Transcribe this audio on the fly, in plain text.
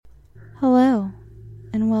Hello,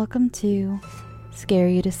 and welcome to Scare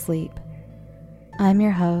You to Sleep. I'm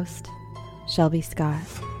your host, Shelby Scott.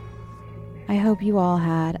 I hope you all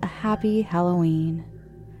had a happy Halloween.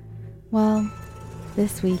 Well,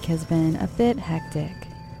 this week has been a bit hectic.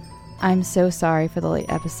 I'm so sorry for the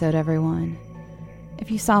late episode, everyone.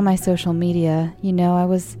 If you saw my social media, you know I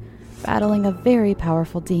was battling a very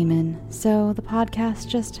powerful demon, so the podcast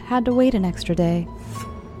just had to wait an extra day.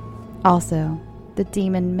 Also, the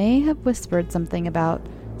demon may have whispered something about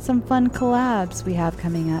some fun collabs we have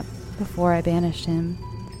coming up before I banished him.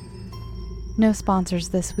 No sponsors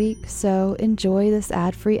this week, so enjoy this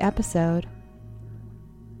ad-free episode.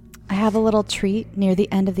 I have a little treat near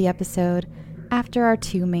the end of the episode after our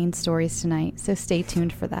two main stories tonight, so stay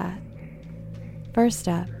tuned for that. First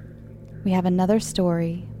up, we have another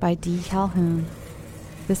story by D. Calhoun.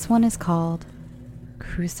 This one is called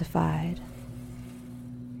Crucified.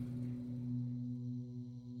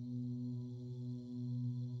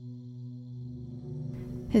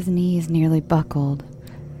 His knees nearly buckled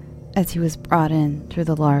as he was brought in through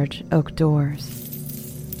the large oak doors.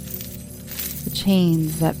 The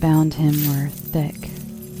chains that bound him were thick,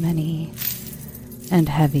 many, and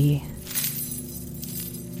heavy.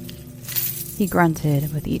 He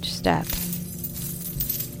grunted with each step,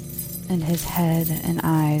 and his head and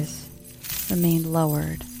eyes remained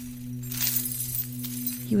lowered.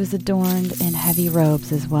 He was adorned in heavy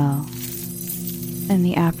robes as well, and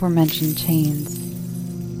the aforementioned chains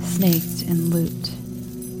snaked and looped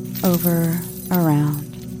over,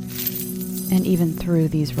 around, and even through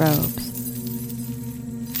these robes.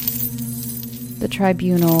 The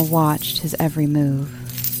tribunal watched his every move,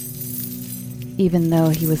 even though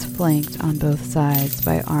he was flanked on both sides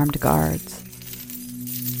by armed guards.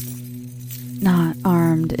 Not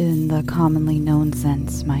armed in the commonly known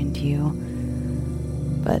sense, mind you,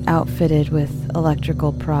 but outfitted with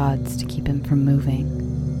electrical prods to keep him from moving.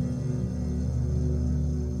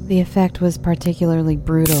 The effect was particularly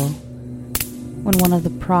brutal when one of the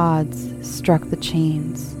prods struck the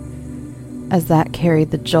chains, as that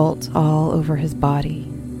carried the jolt all over his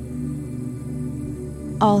body.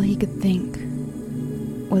 All he could think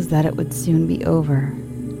was that it would soon be over,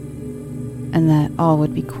 and that all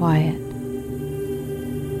would be quiet,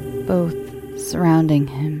 both surrounding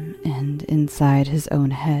him and inside his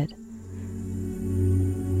own head.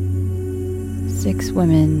 6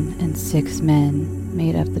 women and 6 men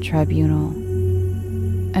made up the tribunal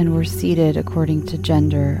and were seated according to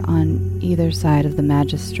gender on either side of the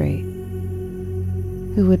magistrate,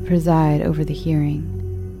 who would preside over the hearing.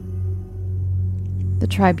 The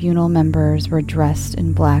tribunal members were dressed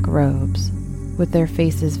in black robes, with their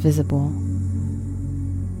faces visible.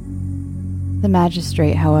 The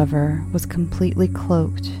magistrate, however, was completely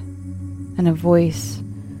cloaked, and a voice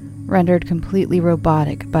rendered completely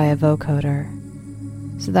robotic by a vocoder,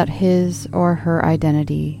 so that his or her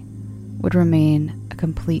identity would remain a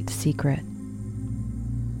complete secret.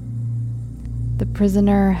 The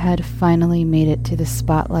prisoner had finally made it to the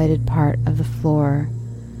spotlighted part of the floor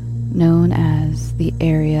known as the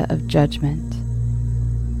area of judgment,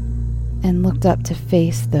 and looked up to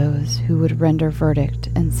face those who would render verdict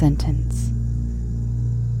and sentence.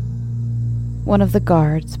 One of the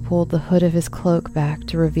guards pulled the hood of his cloak back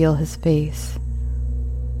to reveal his face,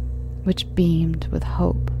 which beamed with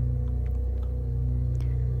hope.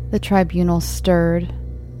 The tribunal stirred,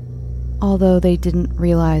 although they didn't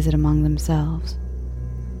realize it among themselves.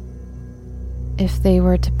 If they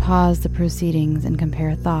were to pause the proceedings and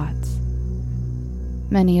compare thoughts,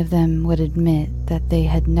 many of them would admit that they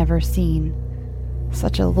had never seen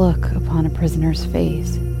such a look upon a prisoner's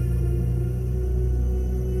face.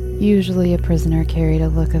 Usually a prisoner carried a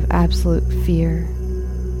look of absolute fear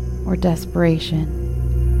or desperation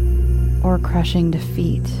or crushing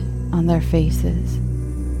defeat on their faces,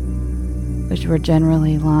 which were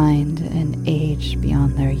generally lined and aged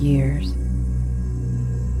beyond their years.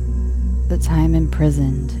 The time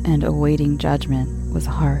imprisoned and awaiting judgment was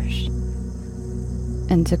harsh,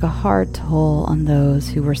 and took a hard toll on those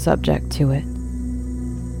who were subject to it.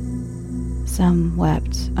 Some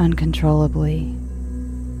wept uncontrollably,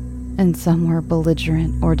 and some were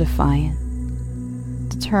belligerent or defiant,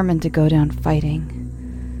 determined to go down fighting,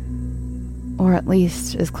 or at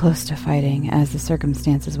least as close to fighting as the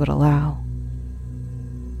circumstances would allow.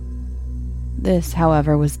 This,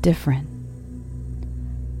 however, was different.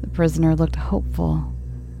 The prisoner looked hopeful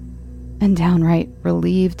and downright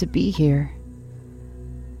relieved to be here.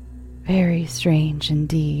 Very strange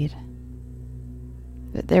indeed.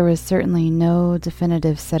 But there was certainly no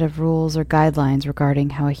definitive set of rules or guidelines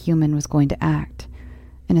regarding how a human was going to act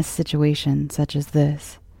in a situation such as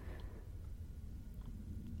this.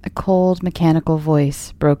 A cold, mechanical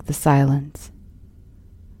voice broke the silence.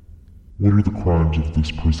 "What are the crimes of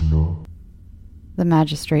this prisoner?" the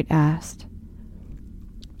magistrate asked.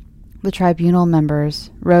 The tribunal members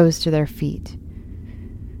rose to their feet.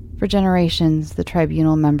 For generations, the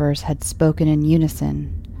tribunal members had spoken in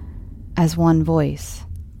unison, as one voice,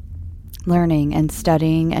 learning and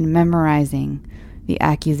studying and memorizing the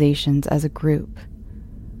accusations as a group.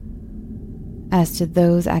 As to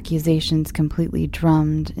those accusations completely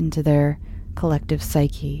drummed into their collective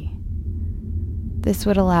psyche, this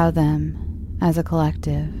would allow them, as a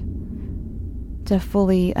collective, to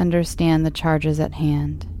fully understand the charges at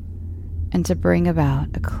hand and to bring about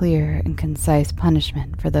a clear and concise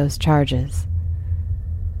punishment for those charges.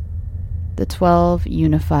 The 12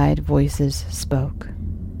 unified voices spoke.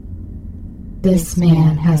 "This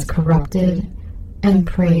man has corrupted and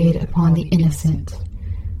preyed upon the innocent,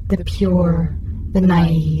 the pure, the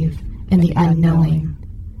naive, and the unknowing.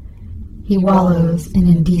 He wallows in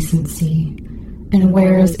indecency and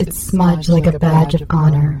wears its smudge like a badge of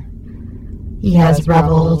honor. He has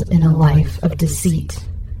reveled in a life of deceit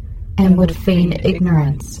and would feign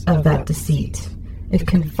ignorance of that deceit if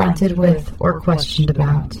confronted with or questioned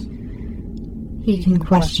about. He can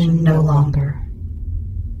question no longer."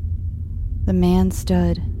 The man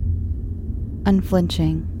stood,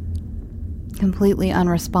 unflinching, completely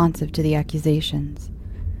unresponsive to the accusations.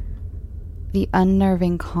 The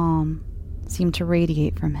unnerving calm seemed to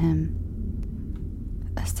radiate from him,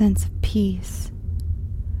 a sense of peace.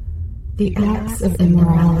 "The acts of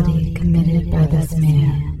immorality committed by this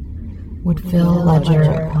man would fill ledger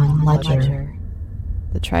upon ledger,"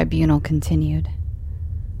 the tribunal continued.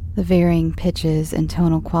 The varying pitches and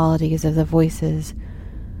tonal qualities of the voices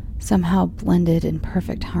somehow blended in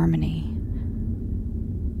perfect harmony.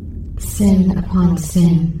 "Sin upon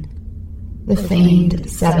sin, the famed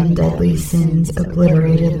 7 deadly sins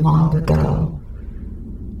obliterated long ago.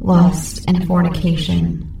 Lust and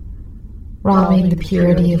fornication, robbing the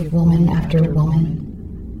purity of woman after woman,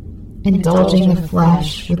 indulging the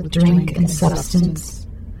flesh with drink and substance,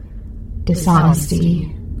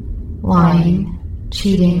 dishonesty, lying,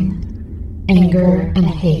 cheating, anger, and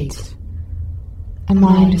hate. A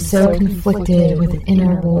mind so conflicted with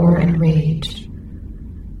inner war and rage.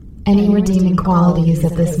 Any redeeming qualities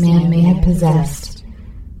that this man may have possessed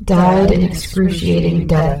died in excruciating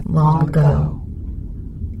death long ago.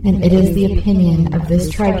 And it is the opinion of this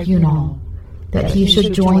tribunal that he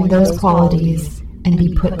should join those qualities and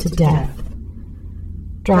be put to death.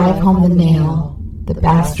 Drive home the nail, the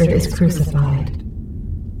bastard is crucified."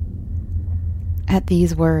 At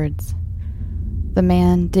these words, the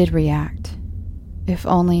man did react, if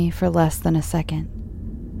only for less than a second.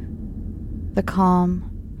 The calm,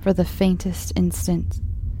 for the faintest instant,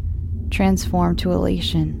 transformed to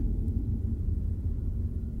elation.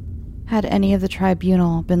 Had any of the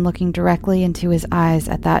tribunal been looking directly into his eyes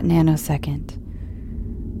at that nanosecond,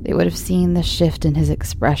 they would have seen the shift in his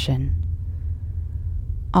expression,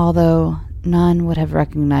 although none would have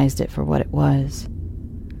recognized it for what it was.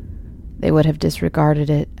 They would have disregarded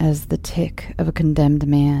it as the tick of a condemned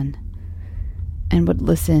man, and would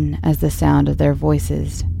listen as the sound of their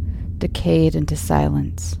voices decayed into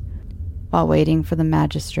silence while waiting for the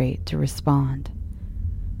magistrate to respond.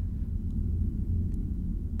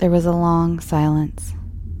 There was a long silence,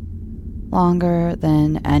 longer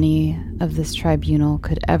than any of this tribunal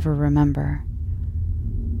could ever remember.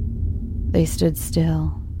 They stood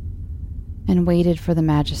still and waited for the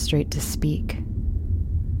magistrate to speak.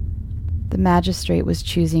 The magistrate was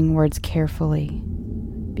choosing words carefully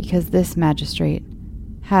because this magistrate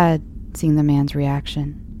had seen the man's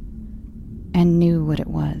reaction and knew what it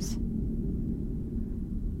was.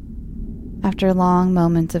 After long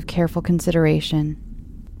moments of careful consideration,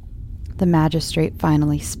 the magistrate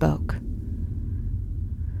finally spoke.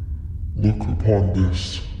 "Look upon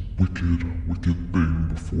this wicked, wicked thing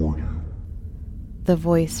before you." The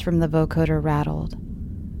voice from the vocoder rattled.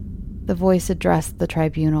 The voice addressed the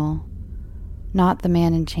tribunal, not the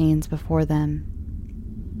man in chains before them.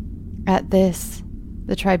 At this,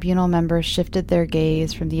 the tribunal members shifted their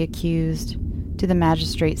gaze from the accused to the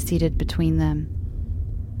magistrate seated between them.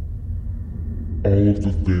 "All of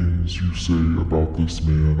the things you say about this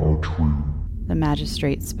man are true. The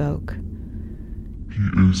magistrate spoke.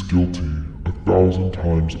 He is guilty 1,000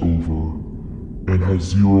 times over and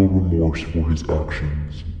has zero remorse for his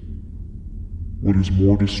actions. What is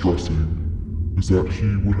more distressing is that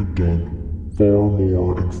he would have done far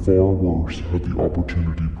more and far worse had the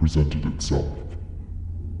opportunity presented itself.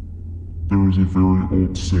 There is a very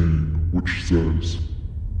old saying which says,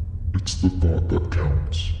 'It's the thought that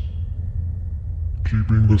counts.'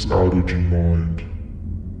 Keeping this adage in mind,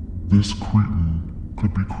 this cretin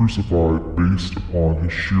could be crucified based upon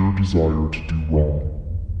his sheer desire to do wrong,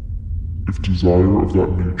 if desire of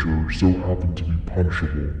that nature so happened to be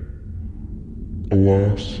punishable.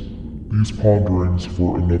 Alas, these ponderings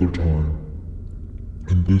for another time,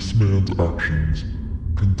 and this man's actions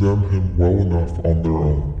condemn him well enough on their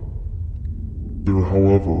own. There,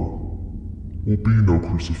 however, will be no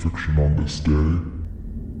crucifixion on this day.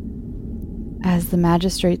 As the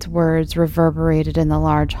magistrate's words reverberated in the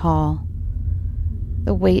large hall,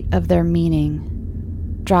 the weight of their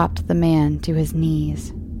meaning dropped the man to his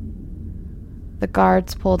knees. The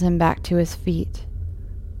guards pulled him back to his feet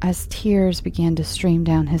as tears began to stream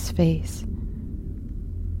down his face.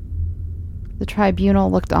 The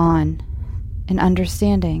tribunal looked on, and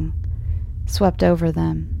understanding swept over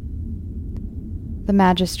them. The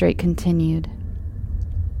magistrate continued.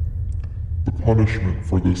 The punishment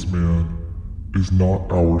for this man is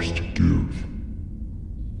not ours to give.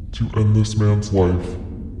 To end this man's life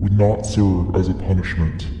would not serve as a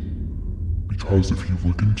punishment, because if you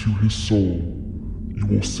look into his soul, you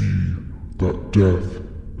will see that death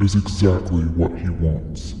is exactly what he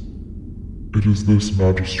wants. It is this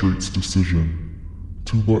magistrate's decision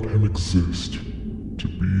to let him exist, to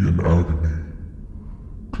be in agony.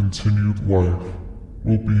 Continued life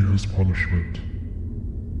will be his punishment.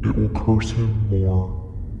 It will curse him more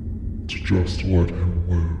to just let him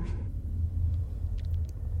live.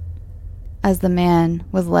 As the man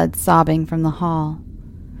was led sobbing from the hall,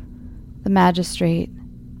 the magistrate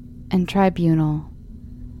and tribunal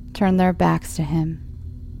turned their backs to him.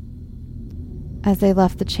 As they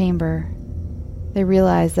left the chamber, they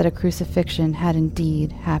realized that a crucifixion had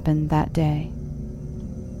indeed happened that day.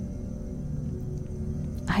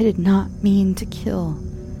 I did not mean to kill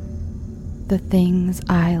the things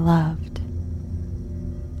I loved.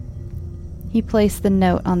 He placed the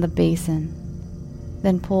note on the basin,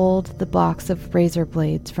 then pulled the box of razor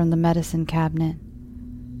blades from the medicine cabinet.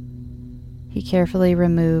 He carefully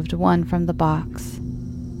removed one from the box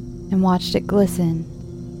and watched it glisten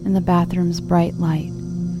in the bathroom's bright light.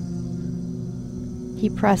 He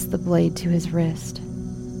pressed the blade to his wrist.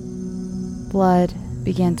 Blood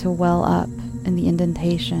began to well up in the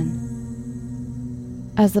indentation.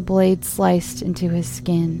 As the blade sliced into his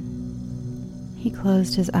skin, he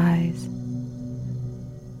closed his eyes,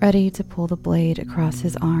 ready to pull the blade across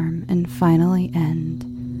his arm and finally end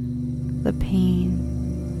the pain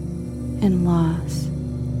and loss.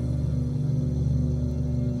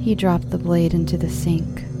 He dropped the blade into the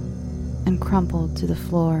sink and crumpled to the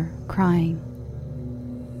floor, crying.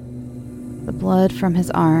 The blood from his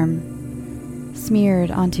arm smeared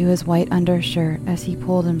onto his white undershirt as he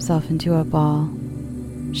pulled himself into a ball,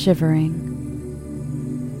 shivering.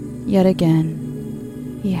 Yet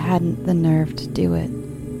again, he hadn't the nerve to do it.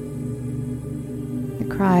 The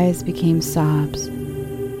cries became sobs.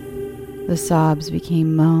 The sobs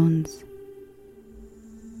became moans.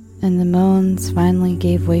 And the moans finally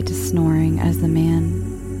gave way to snoring as the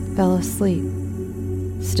man fell asleep,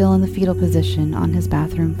 still in the fetal position on his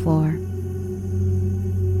bathroom floor.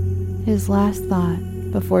 His last thought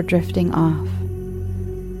before drifting off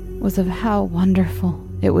was of how wonderful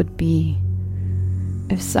it would be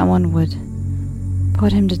if someone would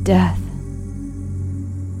put him to death,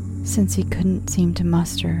 since he couldn't seem to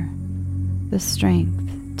muster the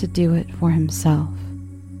strength to do it for himself.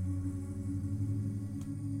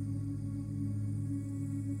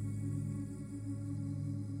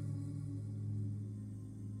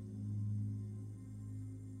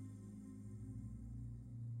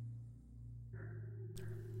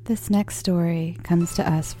 This next story comes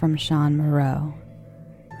to us from Sean Moreau,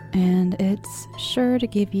 and it's sure to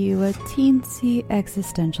give you a teensy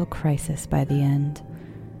existential crisis by the end.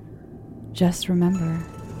 Just remember,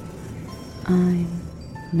 I'm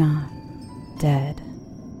not dead.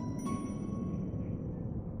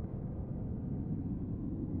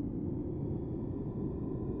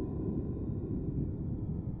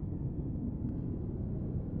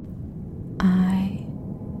 I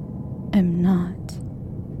am not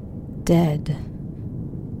dead.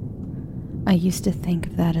 I used to think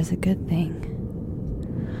of that as a good thing.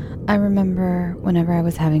 I remember whenever I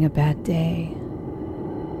was having a bad day,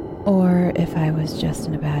 or if I was just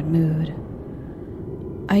in a bad mood,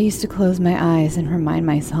 I used to close my eyes and remind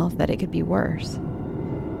myself that it could be worse.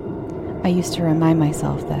 I used to remind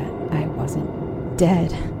myself that I wasn't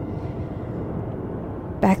dead.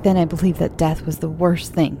 Back then, I believed that death was the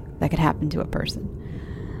worst thing that could happen to a person.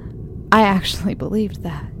 I actually believed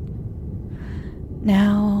that.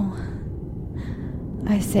 Now,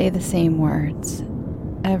 I say the same words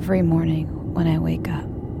every morning when I wake up.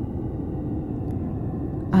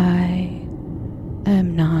 I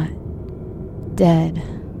am not dead.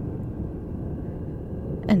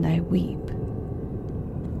 And I weep.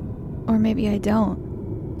 Or maybe I don't.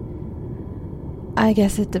 I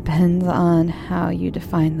guess it depends on how you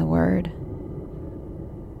define the word.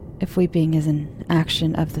 If weeping is an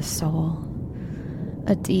action of the soul,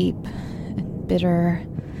 a deep and bitter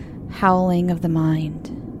howling of the mind.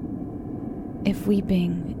 If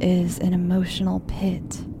weeping is an emotional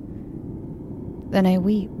pit, then I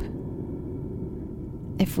weep.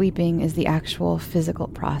 If weeping is the actual physical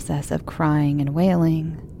process of crying and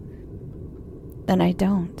wailing, then I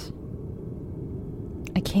don't.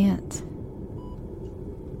 I can't.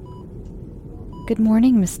 Good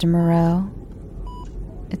morning, Mr. Moreau.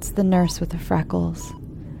 It's the nurse with the freckles.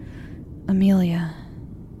 Amelia.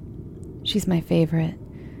 She's my favorite.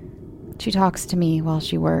 She talks to me while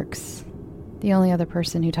she works. The only other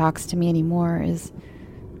person who talks to me anymore is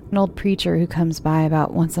an old preacher who comes by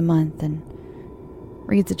about once a month and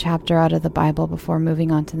reads a chapter out of the Bible before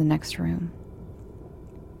moving on to the next room.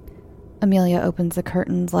 Amelia opens the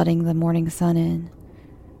curtains, letting the morning sun in,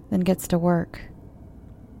 then gets to work.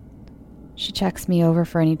 She checks me over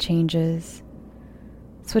for any changes,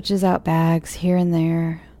 switches out bags here and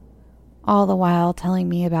there, all the while telling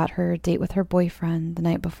me about her date with her boyfriend the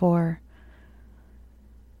night before.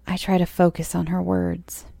 I try to focus on her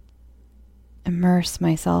words, immerse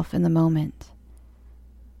myself in the moment.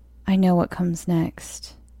 I know what comes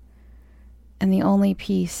next, and the only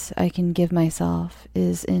peace I can give myself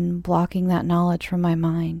is in blocking that knowledge from my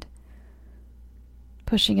mind,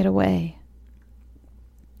 pushing it away,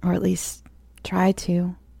 or at least try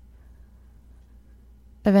to.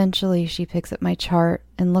 Eventually, she picks up my chart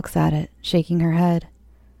and looks at it, shaking her head.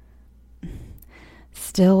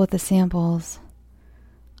 Still with the samples.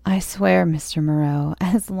 I swear, Mr. Moreau,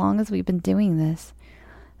 as long as we've been doing this,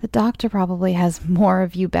 the doctor probably has more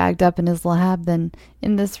of you bagged up in his lab than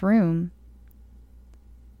in this room.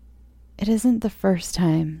 It isn't the first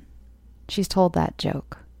time she's told that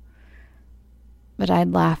joke, but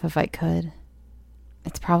I'd laugh if I could.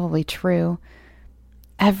 It's probably true.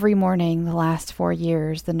 Every morning the last 4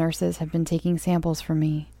 years, the nurses have been taking samples from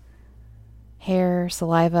me. Hair,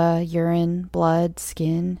 saliva, urine, blood,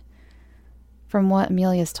 skin. From what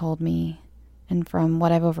Amelia's told me, and from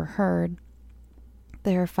what I've overheard,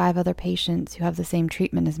 there are 5 other patients who have the same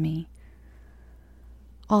treatment as me.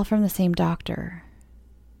 All from the same doctor.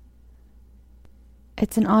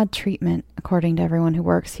 It's an odd treatment, according to everyone who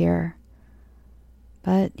works here.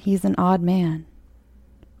 But he's an odd man.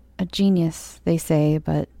 A genius, they say,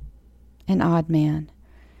 but an odd man.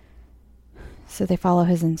 So they follow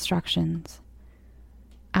his instructions.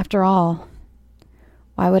 After all,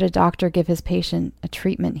 why would a doctor give his patient a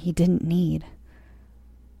treatment he didn't need?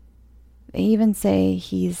 They even say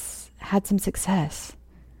he's had some success.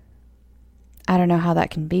 I don't know how that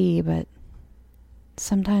can be, but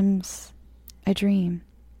sometimes I dream.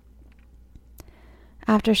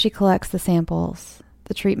 After she collects the samples,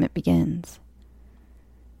 the treatment begins.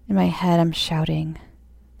 In my head, I'm shouting,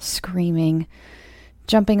 screaming,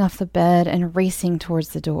 jumping off the bed and racing towards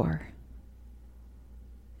the door.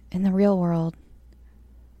 In the real world,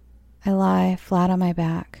 I lie flat on my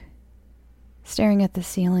back, staring at the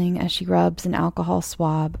ceiling as she rubs an alcohol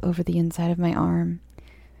swab over the inside of my arm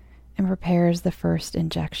and prepares the first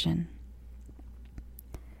injection.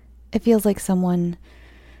 It feels like someone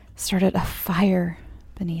started a fire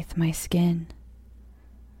beneath my skin.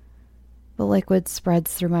 The liquid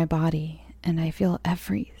spreads through my body, and I feel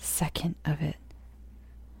every second of it.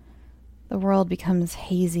 The world becomes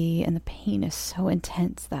hazy, and the pain is so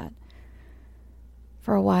intense that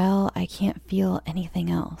for a while I can't feel anything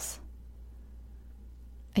else.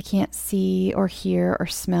 I can't see or hear or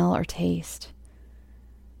smell or taste.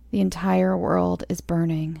 The entire world is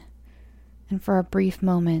burning, and for a brief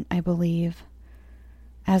moment I believe,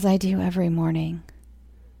 as I do every morning,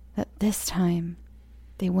 that this time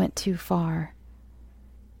they went too far,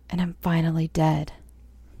 and I'm finally dead.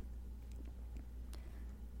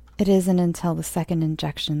 It isn't until the second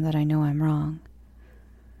injection that I know I'm wrong.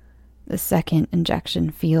 The second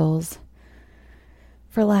injection feels,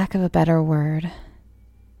 for lack of a better word,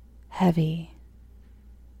 heavy.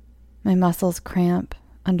 My muscles cramp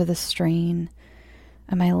under the strain,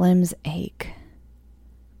 and my limbs ache,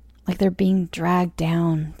 like they're being dragged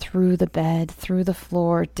down through the bed, through the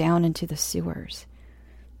floor, down into the sewers.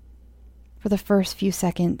 For the first few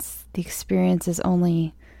seconds, the experience is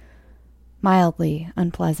only mildly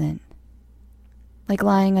unpleasant, like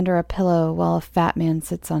lying under a pillow while a fat man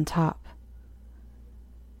sits on top.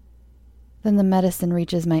 Then the medicine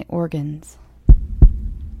reaches my organs.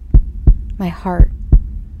 My heart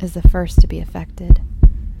is the first to be affected.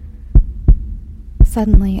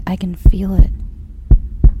 Suddenly, I can feel it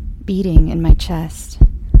beating in my chest,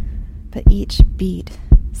 but each beat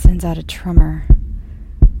sends out a tremor,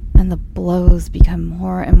 and the blows become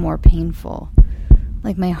more and more painful,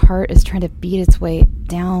 like my heart is trying to beat its way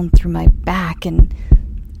down through my back and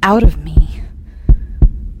out of me.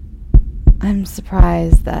 I'm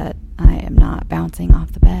surprised that I am not bouncing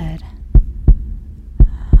off the bed.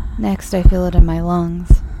 Next, I feel it in my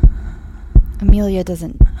lungs. Amelia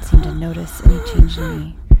doesn't seem to notice any change in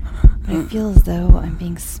me, but I feel as though I'm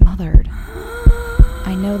being smothered.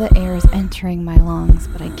 I know that air is entering my lungs,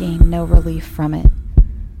 but I gain no relief from it.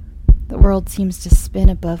 The world seems to spin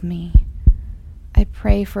above me. I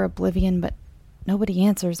pray for oblivion, but nobody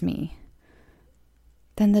answers me.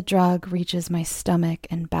 Then the drug reaches my stomach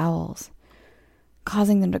and bowels,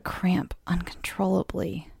 causing them to cramp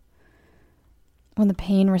uncontrollably. When the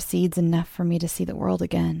pain recedes enough for me to see the world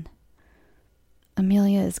again,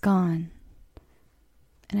 Amelia is gone,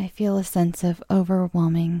 and I feel a sense of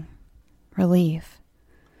overwhelming relief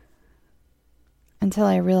until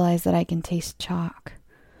I realize that I can taste chalk.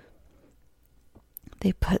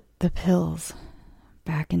 They put the pills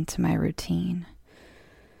back into my routine.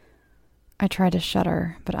 I try to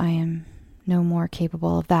shudder, but I am no more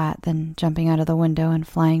capable of that than jumping out of the window and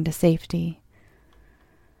flying to safety.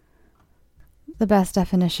 The best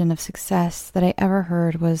definition of success that I ever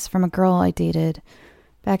heard was from a girl I dated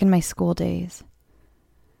back in my school days.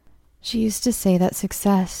 She used to say that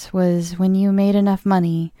success was when you made enough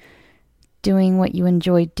money doing what you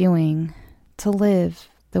enjoyed doing to live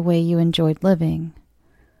the way you enjoyed living.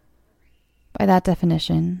 By that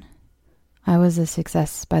definition, I was a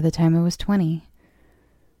success by the time I was 20.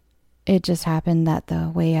 It just happened that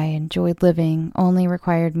the way I enjoyed living only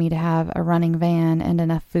required me to have a running van and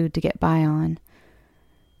enough food to get by on.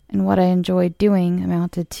 And what I enjoyed doing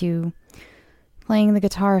amounted to playing the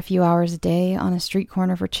guitar a few hours a day on a street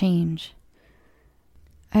corner for change.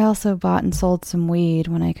 I also bought and sold some weed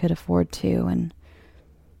when I could afford to, and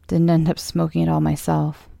didn't end up smoking it all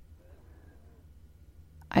myself.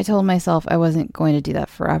 I told myself I wasn't going to do that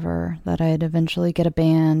forever, that I'd eventually get a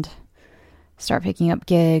band, start picking up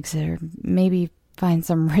gigs, or maybe find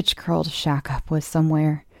some rich girl to shack up with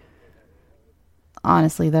somewhere.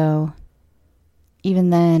 Honestly, though, even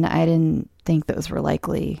then, I didn't think those were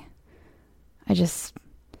likely. I just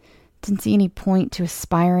didn't see any point to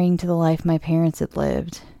aspiring to the life my parents had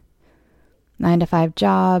lived. 9-to-5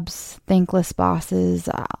 jobs, thankless bosses,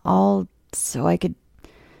 all so I could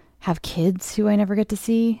have kids who I never get to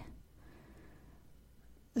see.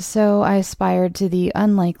 So I aspired to the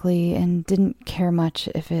unlikely and didn't care much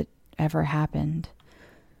if it ever happened.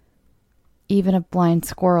 Even a blind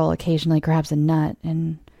squirrel occasionally grabs a nut,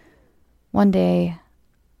 and one day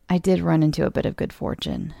I did run into a bit of good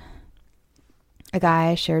fortune. A guy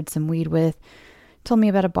I shared some weed with told me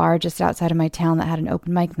about a bar just outside of my town that had an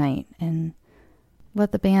open mic night and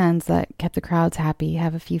let the bands that kept the crowds happy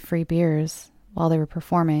have a few free beers while they were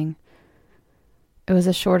performing. It was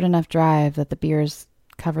a short enough drive that the beers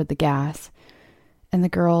covered the gas, and the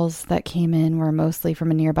girls that came in were mostly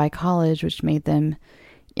from a nearby college, which made them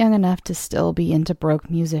young enough to still be into broke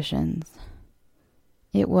musicians.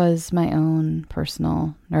 It was my own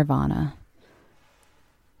personal nirvana.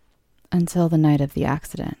 Until the night of the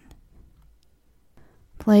accident.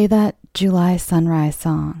 Play that July Sunrise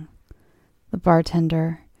song. The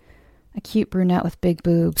bartender, a cute brunette with big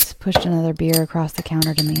boobs, pushed another beer across the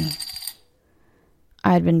counter to me.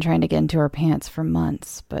 I had been trying to get into her pants for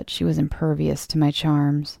months, but she was impervious to my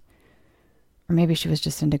charms. Or maybe she was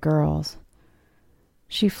just into girls.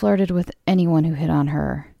 She flirted with anyone who hit on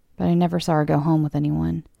her, but I never saw her go home with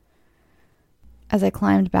anyone. As I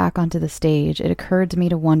climbed back onto the stage, it occurred to me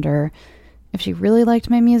to wonder if she really liked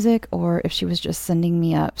my music or if she was just sending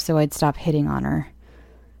me up so I'd stop hitting on her.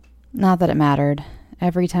 Not that it mattered.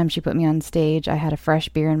 Every time she put me on stage, I had a fresh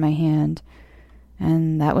beer in my hand,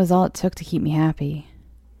 and that was all it took to keep me happy.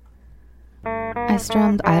 I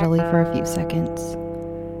strummed idly for a few seconds,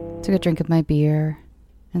 took a drink of my beer,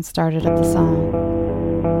 and started up the song.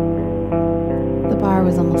 The bar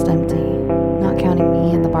was almost empty, not counting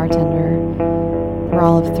me and the bartender. There were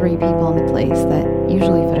all of 3 people in the place that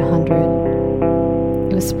usually fit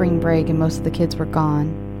 100. It was spring break and most of the kids were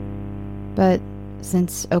gone. But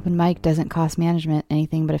since open mic doesn't cost management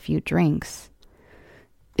anything but a few drinks,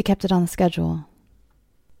 they kept it on the schedule.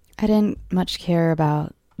 I didn't much care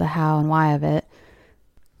about the how and why of it.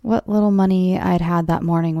 What little money I'd had that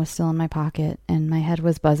morning was still in my pocket, and my head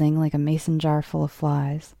was buzzing like a mason jar full of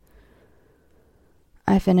flies.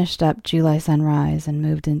 I finished up July Sunrise and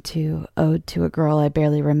moved into Ode to a Girl I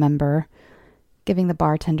Barely Remember, giving the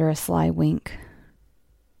bartender a sly wink.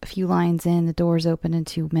 A few lines in, the doors opened and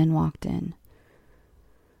 2 men walked in.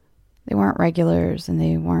 They weren't regulars and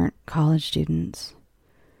they weren't college students.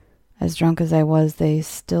 As drunk as I was, they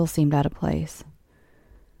still seemed out of place.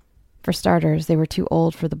 For starters, they were too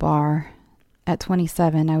old for the bar. At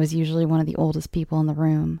 27, I was usually one of the oldest people in the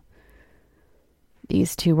room.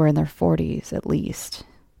 These two were in their 40s, at least.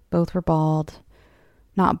 Both were bald.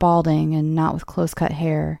 Not balding and not with close-cut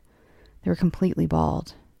hair. They were completely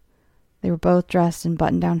bald. They were both dressed in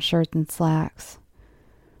button-down shirts and slacks.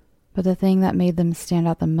 But the thing that made them stand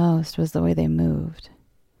out the most was the way they moved.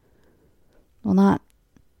 Well, not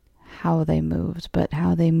how they moved, but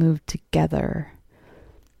how they moved together.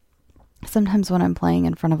 Sometimes when I'm playing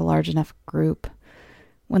in front of a large enough group,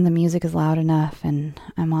 when the music is loud enough and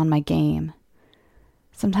I'm on my game,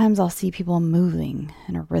 sometimes I'll see people moving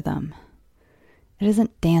in a rhythm. It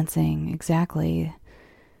isn't dancing exactly.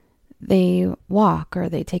 They walk or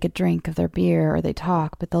they take a drink of their beer or they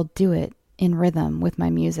talk, but they'll do it in rhythm with my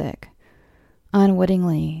music.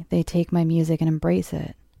 Unwittingly, they take my music and embrace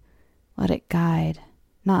it. Let it guide,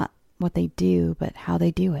 not what they do, but how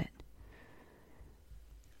they do it.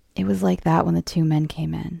 It was like that when the two men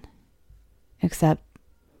came in. Except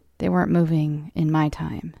they weren't moving in my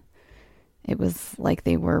time. It was like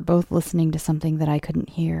they were both listening to something that I couldn't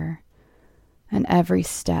hear. And every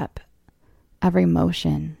step, every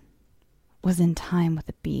motion was in time with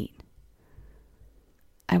the beat.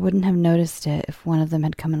 I wouldn't have noticed it if one of them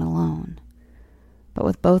had come in alone. But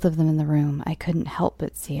with both of them in the room, I couldn't help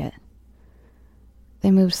but see it.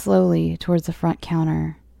 They moved slowly towards the front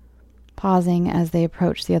counter, pausing as they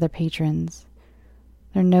approached the other patrons,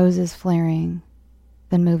 their noses flaring,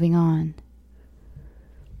 then moving on.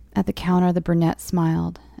 At the counter, the brunette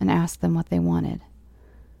smiled and asked them what they wanted.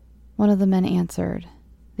 One of the men answered.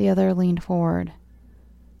 The other leaned forward,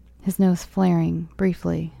 his nose flaring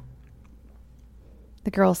briefly.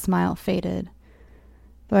 The girl's smile faded,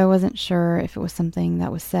 though I wasn't sure if it was something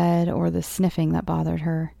that was said or the sniffing that bothered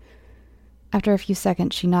her. After a few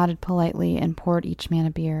seconds, she nodded politely and poured each man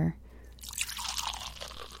a beer.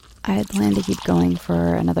 I had planned to keep going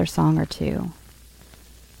for another song or two,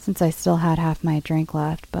 since I still had half my drink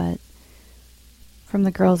left, but from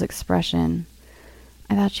the girl's expression,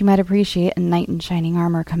 I thought she might appreciate a knight in shining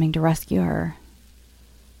armor coming to rescue her.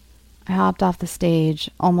 I hopped off the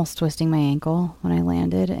stage, almost twisting my ankle when I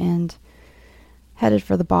landed, and headed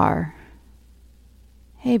for the bar.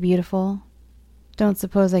 "Hey, beautiful. Don't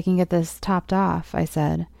suppose I can get this topped off," I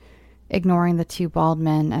said, ignoring the two bald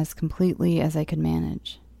men as completely as I could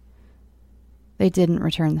manage. They didn't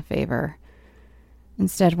return the favor.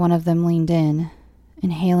 Instead, one of them leaned in,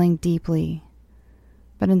 inhaling deeply,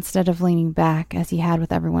 but instead of leaning back as he had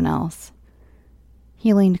with everyone else,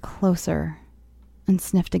 he leaned closer and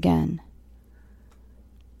sniffed again.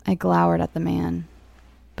 I glowered at the man,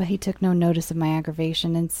 but he took no notice of my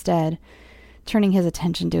aggravation, instead turning his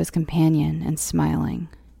attention to his companion and smiling.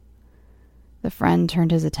 The friend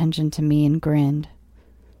turned his attention to me and grinned.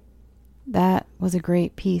 "That was a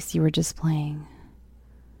great piece you were just playing.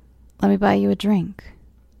 Let me buy you a drink."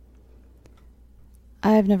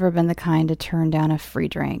 I've never been the kind to turn down a free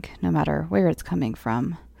drink, no matter where it's coming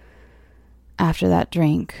from. After that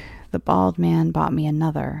drink, the bald man bought me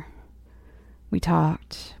another. We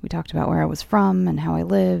talked about where I was from and how I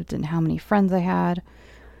lived and how many friends I had.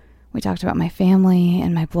 We talked about my family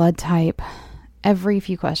and my blood type. Every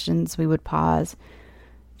few questions we would pause,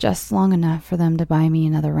 just long enough for them to buy me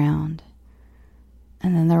another round.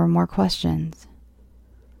 And then there were more questions.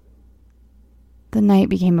 The night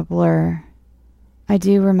became a blur. I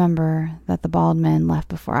do remember that the bald men left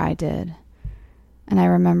before I did. And I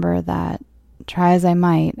remember that, try as I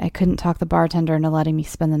might, I couldn't talk the bartender into letting me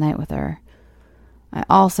spend the night with her. I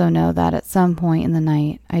also know that at some point in the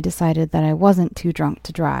night, I decided that I wasn't too drunk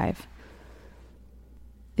to drive.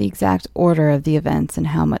 The exact order of the events and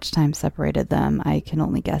how much time separated them, I can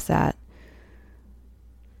only guess at.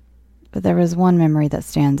 But there was one memory that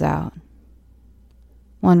stands out.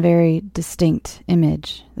 One very distinct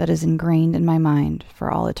image that is ingrained in my mind for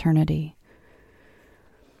all eternity.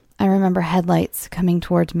 I remember headlights coming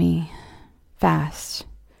toward me, fast,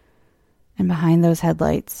 and behind those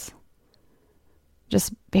headlights,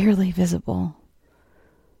 just barely visible,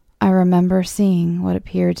 I remember seeing what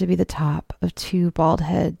appeared to be the top of two bald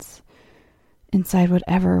heads inside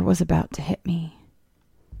whatever was about to hit me.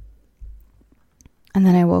 And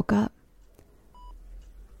then I woke up.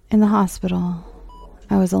 In the hospital,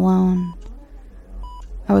 I was alone.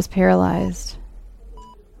 I was paralyzed.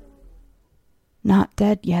 Not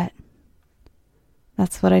dead yet.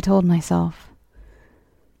 That's what I told myself.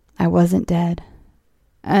 I wasn't dead.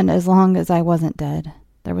 And as long as I wasn't dead,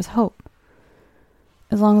 there was hope.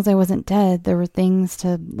 As long as I wasn't dead, there were things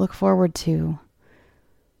to look forward to.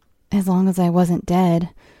 as long as I wasn't dead,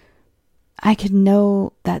 I could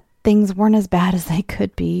know that things weren't as bad as they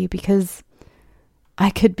could be because I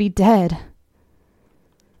could be dead.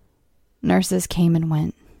 Nurses came and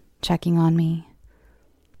went, checking on me.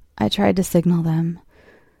 I tried to signal them,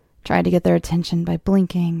 tried to get their attention by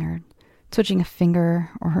blinking or twitching a finger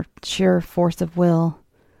or sheer force of will,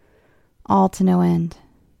 all to no end.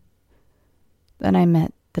 Then I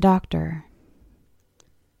met the doctor.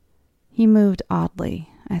 He moved oddly,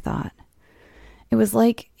 I thought. It was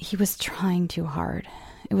like he was trying too hard.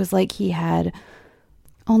 It was like he had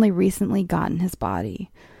only recently gotten his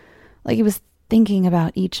body. Like he was thinking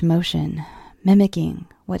about each motion, mimicking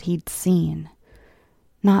what he'd seen,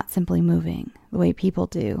 not simply moving the way people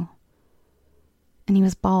do. And he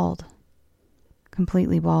was bald,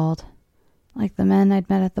 completely bald, like the men I'd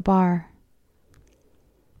met at the bar.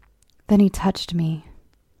 Then he touched me.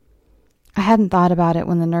 I hadn't thought about it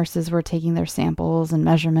when the nurses were taking their samples and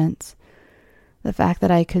measurements, the fact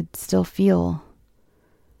that I could still feel.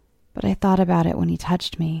 But I thought about it when he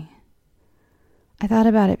touched me. I thought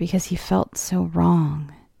about it because he felt so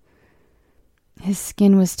wrong. His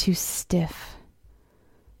skin was too stiff.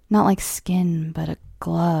 Not like skin, but a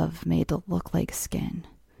glove made to look like skin.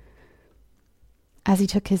 As he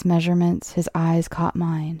took his measurements, his eyes caught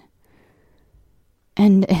mine.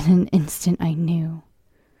 And in an instant I knew.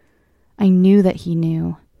 I knew that he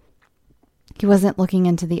knew. He wasn't looking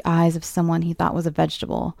into the eyes of someone he thought was a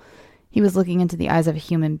vegetable. He was looking into the eyes of a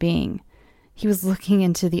human being. He was looking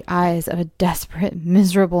into the eyes of a desperate,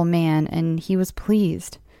 miserable man, and he was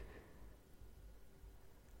pleased.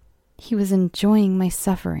 He was enjoying my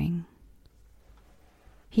suffering.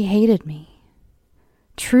 He hated me.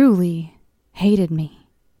 Truly hated me.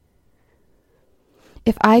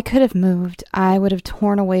 If I could have moved, I would have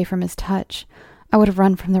torn away from his touch. I would have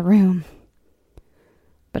run from the room.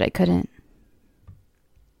 But I couldn't.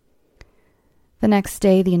 The next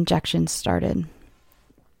day, the injections started.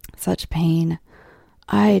 Such pain.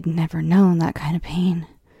 I'd never known that kind of pain.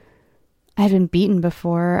 I had been beaten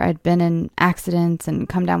before. I'd been in accidents and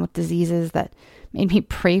come down with diseases that made me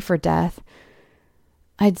pray for death.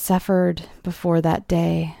 I'd suffered before that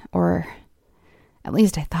day, or at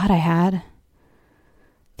least I thought I had.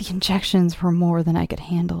 The injections were more than I could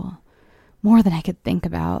handle, more than I could think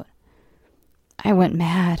about. I went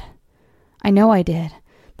mad. I know I did.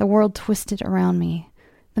 The world twisted around me.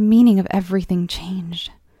 The meaning of everything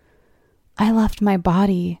changed. I left my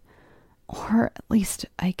body, or at least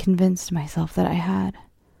I convinced myself that I had.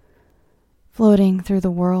 Floating through the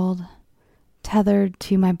world, tethered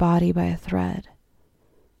to my body by a thread.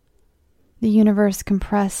 The universe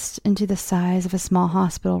compressed into the size of a small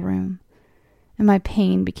hospital room, and my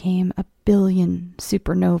pain became 1 billion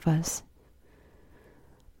supernovas.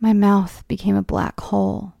 My mouth became a black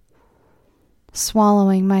hole,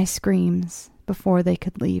 swallowing my screams before they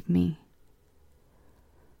could leave me.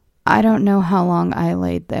 I don't know how long I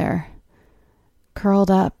laid there, curled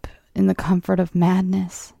up in the comfort of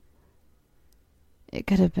madness. It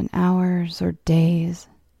could have been hours or days.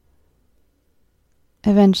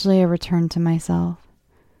 Eventually I returned to myself,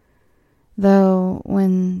 though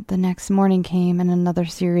when the next morning came and another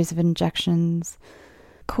series of injections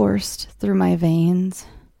coursed through my veins,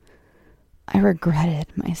 I regretted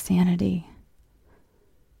my sanity.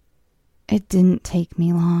 It didn't take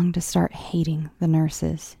me long to start hating the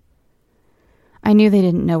nurses. I knew they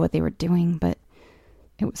didn't know what they were doing, but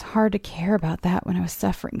it was hard to care about that when I was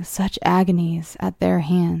suffering such agonies at their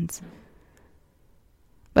hands.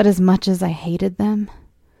 But as much as I hated them,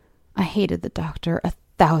 I hated the doctor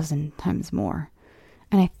 1,000 times more,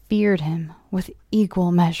 and I feared him with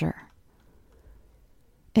equal measure.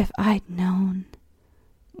 If I'd known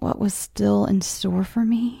what was still in store for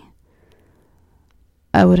me,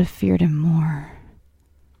 I would have feared him more.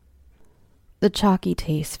 The chalky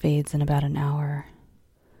taste fades in about an hour,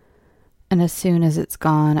 and as soon as it's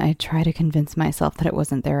gone, I try to convince myself that it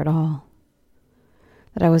wasn't there at all,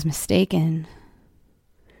 that I was mistaken.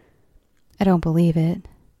 I don't believe it.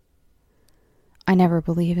 I never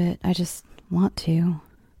believe it. I just want to.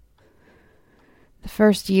 The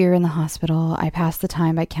first year in the hospital, I passed the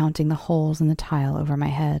time by counting the holes in the tile over my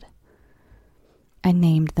head. I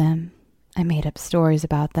named them. I made up stories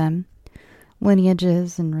about them,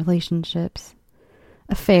 lineages and relationships,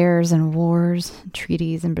 affairs and wars,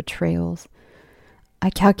 treaties and betrayals. I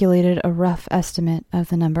calculated a rough estimate of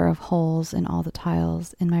the number of holes in all the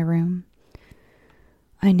tiles in my room.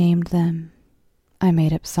 I named them. I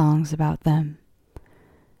made up songs about them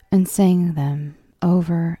and sang them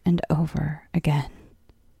over and over again.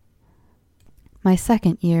 My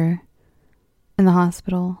second year in the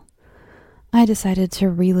hospital, I decided to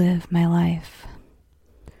relive my life.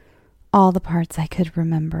 all the parts I could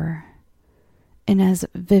remember in as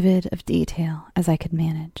vivid of detail as I could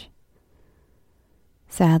manage.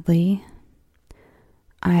 Sadly,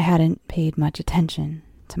 I hadn't paid much attention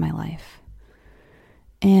to my life,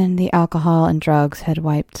 and the alcohol and drugs had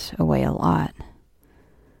wiped away a lot.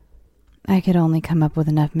 I could only come up with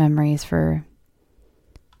enough memories for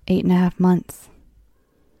 8.5 months.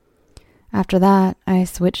 After that, I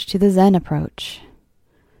switched to the Zen approach.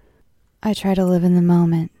 I try to live in the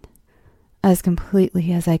moment as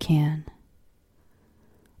completely as I can.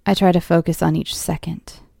 I try to focus on each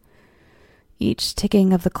second, each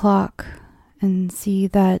ticking of the clock, and see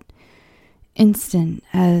that instant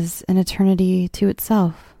as an eternity to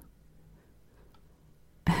itself.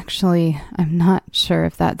 Actually, I'm not sure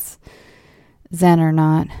if that's Zen or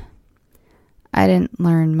not. I didn't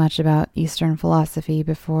learn much about Eastern philosophy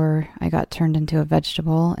before I got turned into a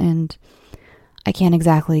vegetable, and I can't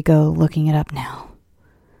exactly go looking it up now.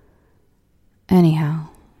 Anyhow,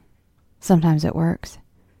 sometimes it works.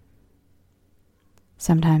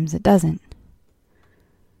 Sometimes it doesn't.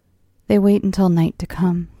 They wait until night to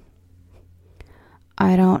come.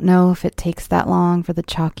 I don't know if it takes that long for the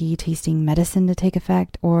chalky tasting medicine to take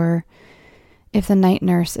effect, or if the night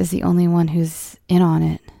nurse is the only one who's in on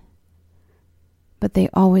it. But they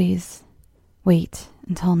always wait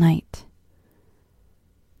until night.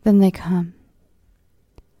 Then they come.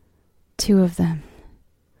 2 of them.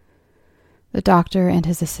 The doctor and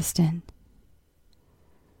his assistant.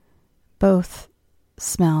 Both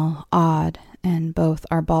smell odd, and both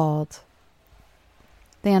are bald.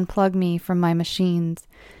 They unplug me from my machines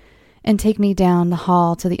and take me down the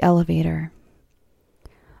hall to the elevator.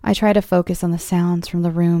 I try to focus on the sounds from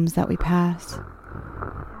the rooms that we pass.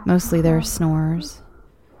 Mostly they're snores.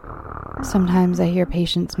 Sometimes I hear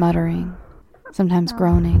patients muttering, sometimes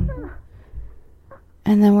groaning.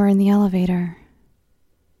 And then we're in the elevator.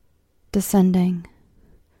 Descending.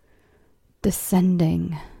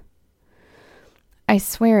 I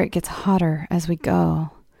swear it gets hotter as we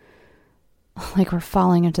go, like we're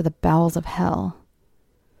falling into the bowels of hell.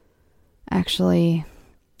 Actually,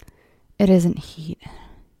 it isn't heat.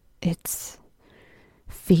 It's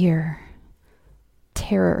fear,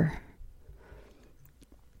 terror.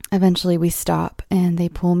 Eventually we stop and they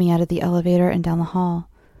pull me out of the elevator and down the hall.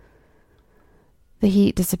 The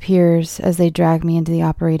heat disappears as they drag me into the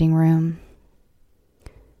operating room.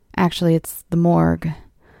 Actually, it's the morgue.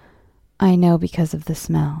 I know because of the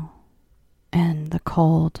smell and the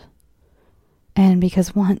cold, and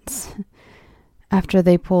because once, after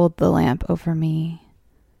they pulled the lamp over me,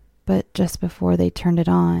 but just before they turned it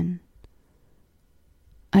on,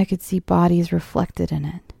 I could see bodies reflected in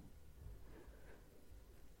it.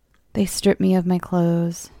 They strip me of my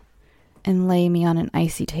clothes and lay me on an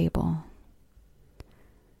icy table.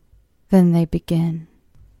 Then they begin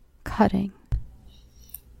cutting.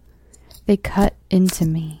 They cut into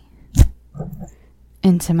me,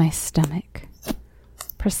 into my stomach.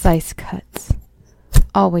 Precise cuts,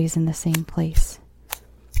 always in the same place.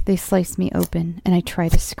 They slice me open, and I try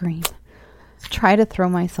to scream. Try to throw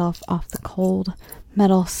myself off the cold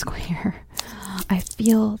metal square. I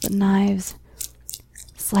feel the knives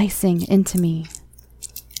slicing into me.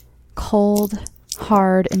 Cold,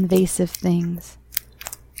 hard, invasive things,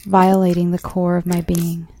 violating the core of my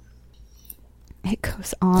being. It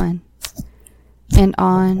goes on,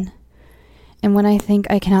 and when I think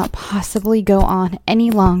I cannot possibly go on any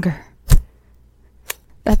longer,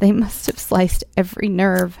 that they must have sliced every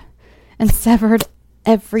nerve and severed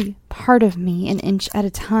every part of me an inch at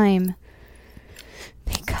a time,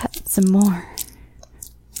 they cut some more.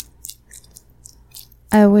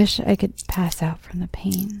 I wish I could pass out from the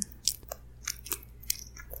pain.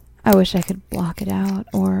 I wish I could block it out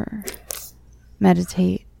or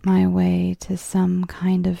meditate my way to some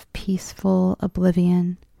kind of peaceful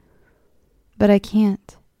oblivion. But I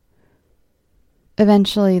can't.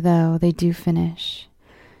 Eventually, though, they do finish,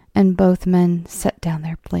 and both men set down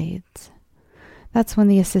their blades. That's when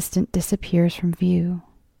the assistant disappears from view.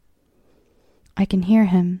 I can hear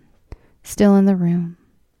him, still in the room.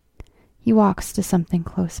 He walks to something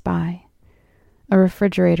close by, a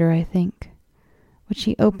refrigerator, I think, which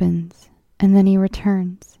he opens, and then he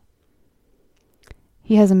returns.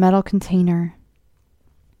 He has a metal container,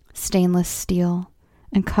 stainless steel,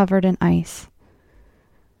 and covered in ice.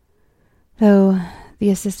 Though the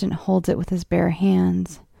assistant holds it with his bare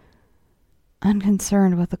hands,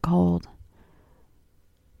 unconcerned with the cold.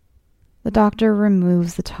 The doctor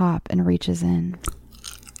removes the top and reaches in,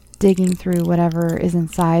 digging through whatever is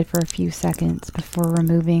inside for a few seconds before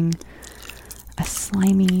removing a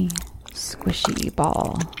slimy, squishy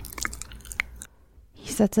ball.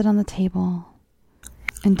 He sets it on the table,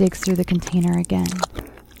 and digs through the container again.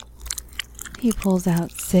 He pulls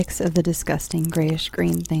out 6 of the disgusting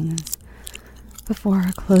grayish-green things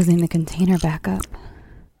before closing the container back up.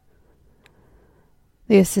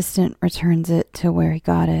 The assistant returns it to where he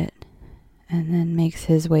got it and then makes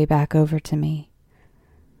his way back over to me.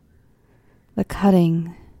 The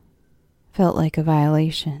cutting felt like a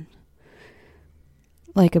violation,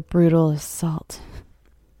 like a brutal assault.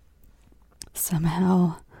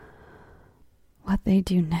 Somehow, what they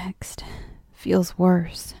do next feels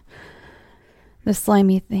worse. The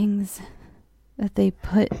slimy things that they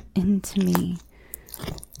put into me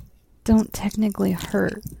don't technically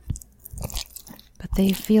hurt, but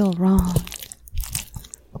they feel wrong.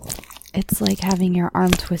 It's like having your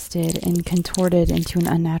arm twisted and contorted into an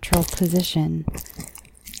unnatural position,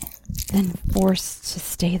 then forced to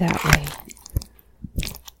stay that way.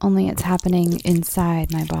 Only it's happening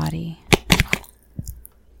inside my body.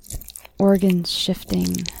 Organs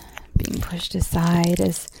shifting, being pushed aside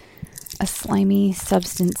as a slimy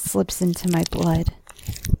substance slips into my blood.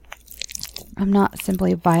 I'm not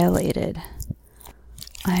simply violated.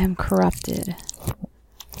 I am corrupted.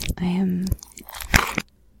 I am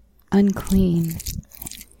unclean.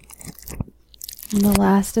 When the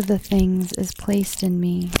last of the things is placed in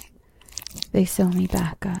me, they sew me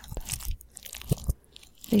back up.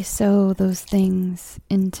 They sew those things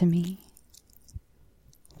into me.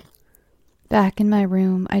 Back in my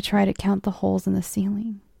room, I try to count the holes in the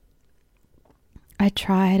ceiling. I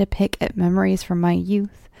try to pick at memories from my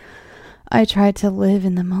youth. I try to live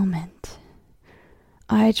in the moment.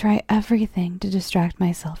 I try everything to distract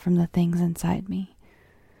myself from the things inside me.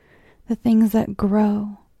 The things that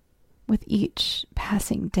grow with each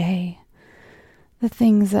passing day. The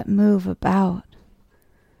things that move about.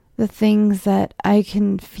 The things that I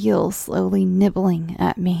can feel slowly nibbling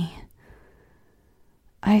at me.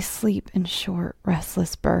 I sleep in short,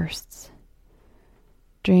 restless bursts.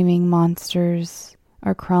 Dreaming monsters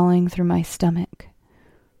are crawling through my stomach,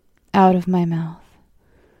 out of my mouth.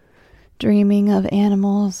 Dreaming of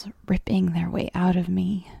animals ripping their way out of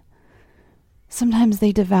me. Sometimes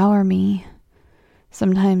they devour me.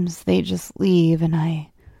 Sometimes they just leave and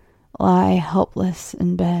I lie helpless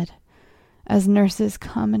in bed as nurses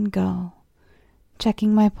come and go,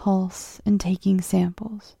 checking my pulse and taking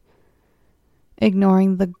samples,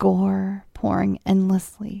 ignoring the gore pouring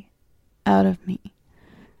endlessly out of me.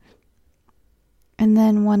 And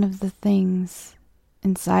then one of the things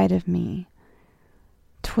inside of me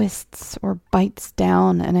twists or bites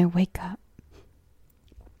down and I wake up.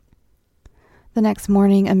 The next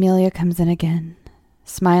morning, Amelia comes in again,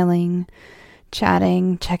 smiling,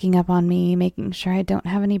 chatting, checking up on me, making sure I don't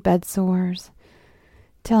have any bed sores,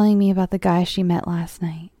 telling me about the guy she met last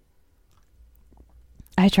night.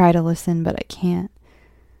 I try to listen, but I can't.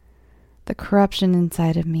 The corruption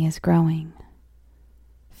inside of me is growing,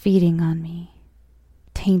 feeding on me,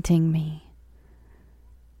 tainting me.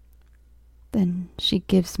 Then she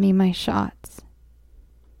gives me my shots.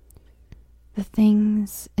 The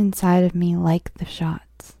things inside of me like the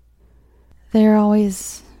shots. They're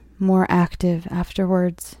always more active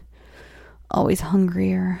afterwards, always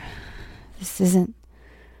hungrier. This isn't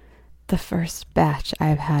the first batch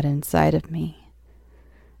I've had inside of me,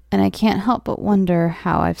 and I can't help but wonder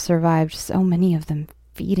how I've survived so many of them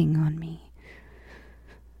feeding on me.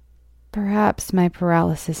 Perhaps my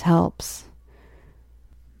paralysis helps.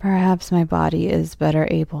 Perhaps my body is better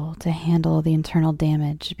able to handle the internal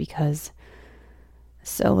damage because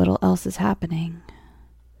so little else is happening.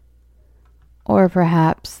 Or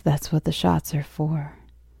perhaps that's what the shots are for.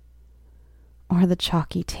 Or the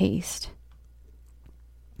chalky taste.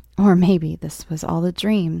 Or maybe this was all a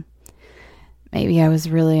dream. Maybe I was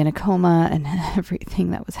really in a coma and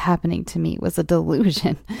everything that was happening to me was a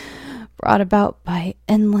delusion brought about by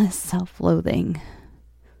endless self-loathing.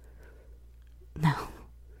 No.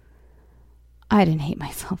 I didn't hate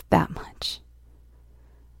myself that much.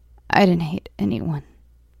 I didn't hate anyone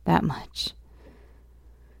that much.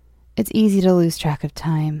 It's easy to lose track of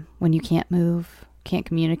time when you can't move, can't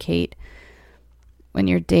communicate, when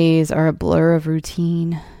your days are a blur of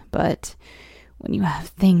routine, but when you have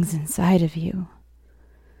things inside of you,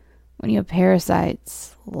 when you have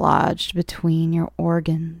parasites lodged between your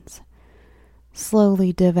organs,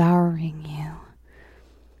 slowly devouring you,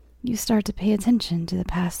 you start to pay attention to the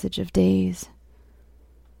passage of days.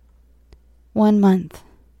 1 month.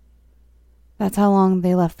 That's how long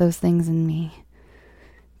they left those things in me.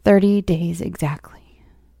 30 days exactly.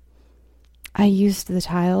 I used the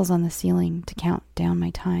tiles on the ceiling to count down my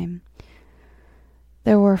time.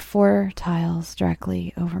 There were 4 tiles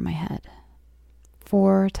directly over my head.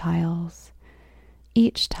 4 tiles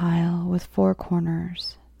each tile with 4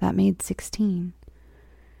 corners. That made 16.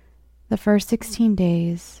 The first 16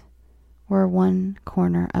 days were 1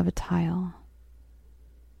 corner of a tile.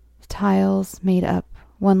 The tiles made up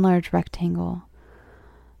one large rectangle,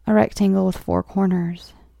 a rectangle with 4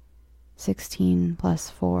 corners. 16 plus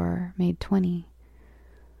 4 made 20.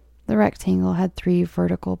 The rectangle had 3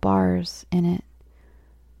 vertical bars in it,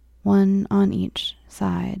 1 on each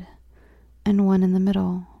side and 1 in the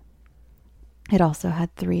middle. It also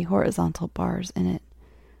had 3 horizontal bars in it,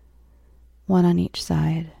 1 on each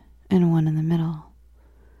side and 1 in the middle.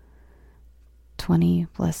 20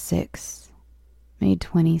 plus 6 made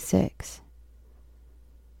 26.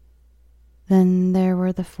 Then there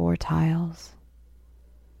were the 4 tiles.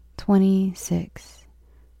 26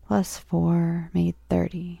 plus 4 made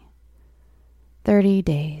 30. 30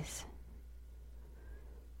 days.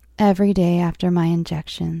 Every day after my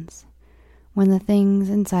injections, when the things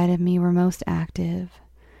inside of me were most active,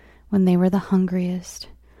 when they were the hungriest,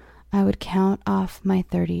 I would count off my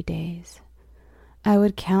 30 days. I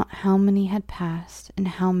would count how many had passed and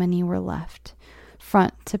how many were left,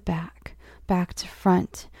 front to back, back to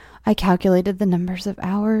front. I calculated the numbers of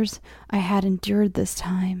hours I had endured this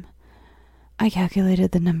time. I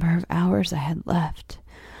calculated the number of hours I had left,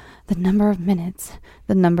 the number of minutes,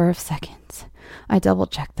 the number of seconds. I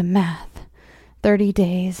double-checked the math. 30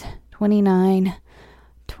 days, 29,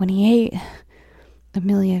 28.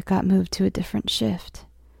 Amelia got moved to a different shift.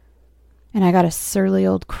 And I got a surly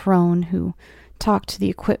old crone who talked to the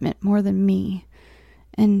equipment more than me,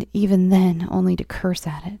 and even then only to curse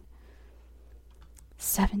at it.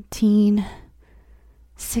 17,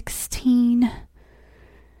 16.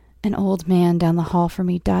 An old man down the hall from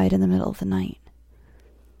me died in the middle of the night.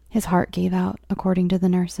 His heart gave out, according to the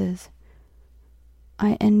nurses.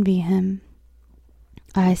 I envy him.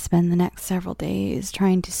 I spend the next several days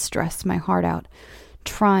trying to stress my heart out,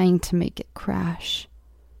 trying to make it crash.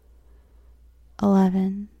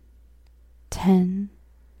 11, 10,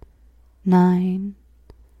 9.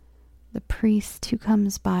 The priest who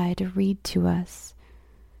comes by to read to us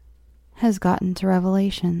has gotten to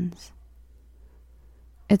Revelations.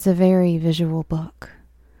 It's a very visual book.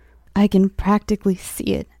 I can practically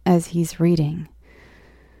see it as he's reading.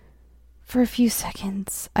 For a few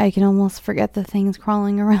seconds, I can almost forget the things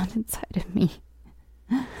crawling around inside of me.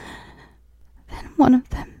 Then one of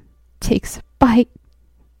them takes a bite.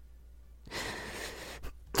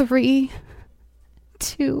 3,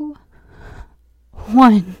 2,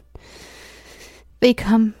 1. They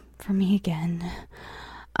come for me again.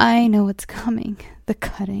 I know what's coming. The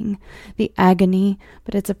cutting, the agony,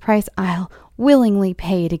 but it's a price I'll willingly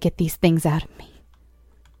pay to get these things out of me.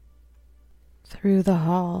 Through the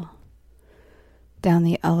hall, down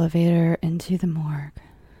the elevator into the morgue.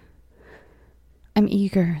 I'm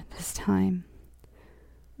eager this time,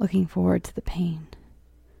 looking forward to the pain.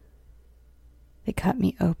 They cut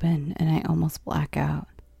me open and I almost black out.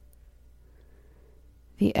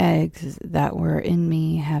 The eggs that were in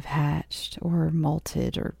me have hatched or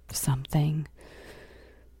molted or something.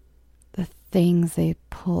 The things they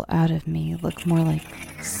pull out of me look more like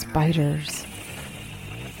spiders,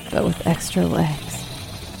 but with extra legs.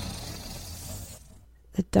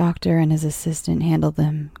 The doctor and his assistant handled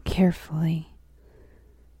them carefully,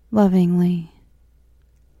 lovingly.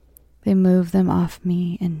 They moved them off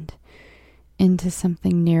me and into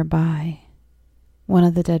something nearby. One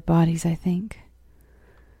of the dead bodies, I think.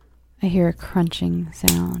 I hear a crunching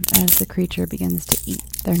sound as the creature begins to eat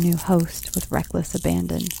their new host with reckless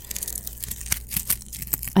abandon.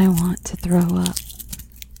 I want to throw up.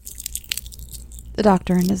 The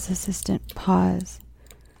doctor and his assistant pause,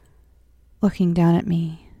 looking down at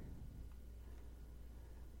me.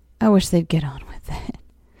 I wish they'd get on with it.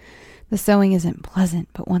 The sewing isn't pleasant,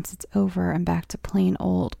 but once it's over, I'm back to plain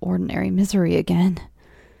old ordinary misery again.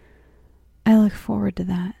 I look forward to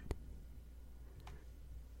that.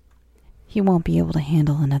 He won't be able to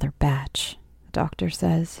handle another batch, the doctor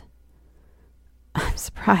says. I'm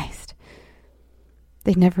surprised.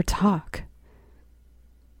 They never talk.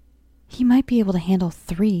 He might be able to handle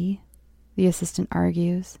 3, the assistant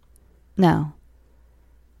argues. No.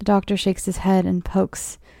 The doctor shakes his head and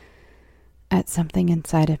pokes at something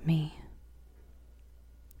inside of me.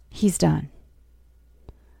 He's done.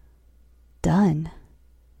 Done?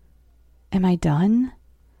 Am I done?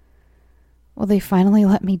 Will they finally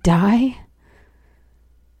let me die?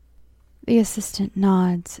 The assistant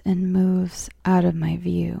nods and moves out of my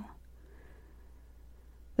view.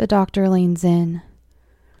 The doctor leans in,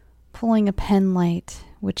 pulling a pen light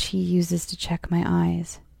which he uses to check my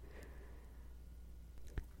eyes.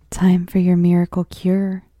 Time for your miracle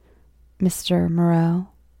cure, Mr. Moreau.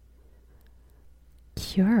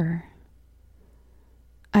 Cure?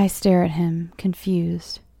 I stare at him,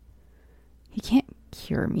 confused. He can't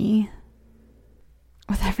cure me.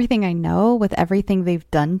 With everything I know, with everything they've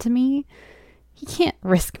done to me, he can't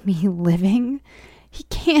risk me living. He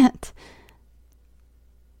can't.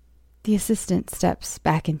 The assistant steps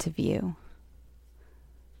back into view.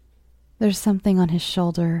 There's something on his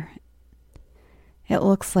shoulder. It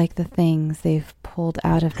looks like the things they've pulled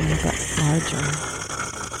out of me, but larger.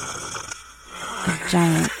 A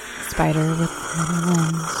giant spider with many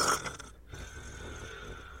limbs.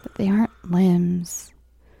 But they aren't limbs.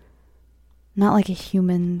 Not like a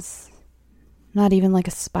human's. Not even like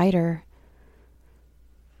a spider.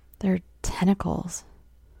 They're tentacles.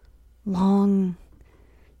 Long,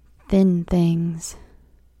 thin things.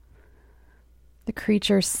 The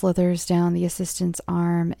creature slithers down the assistant's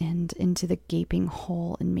arm and into the gaping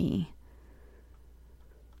hole in me.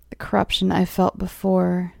 The corruption I felt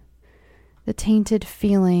before, the tainted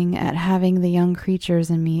feeling at having the young creatures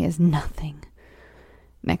in me is nothing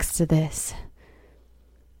next to this.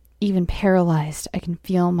 Even paralyzed, I can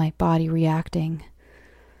feel my body reacting,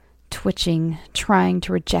 twitching, trying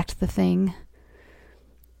to reject the thing.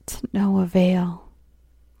 To no avail.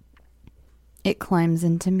 It climbs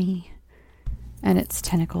into me, and its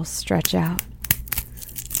tentacles stretch out,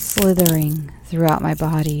 slithering throughout my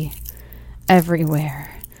body, everywhere,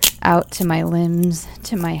 out to my limbs,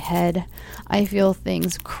 to my head. I feel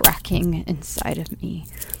things cracking inside of me,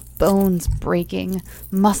 bones breaking,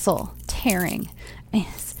 muscle tearing.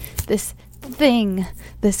 As this thing,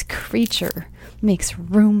 this creature, makes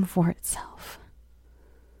room for itself.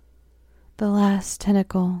 The last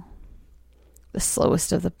tentacle, the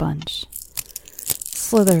slowest of the bunch,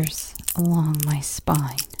 slithers along my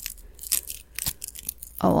spine,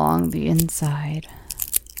 along the inside.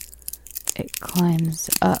 It climbs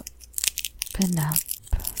up and up.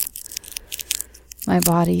 My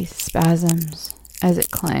body spasms as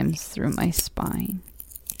it climbs through my spine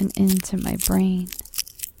and into my brain.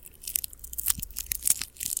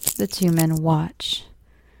 The two men watch,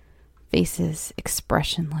 faces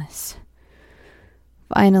expressionless.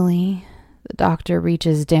 Finally, the doctor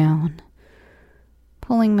reaches down,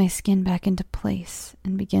 pulling my skin back into place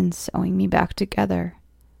and begins sewing me back together.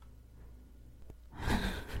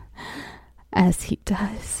 As he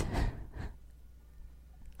does,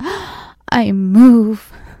 I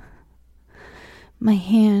move. My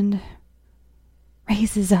hand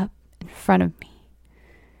raises up in front of me,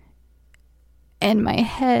 and my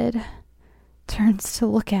head turns to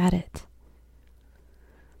look at it.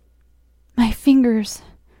 My fingers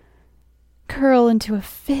curl into a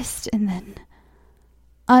fist and then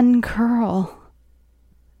uncurl.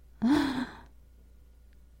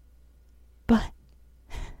 But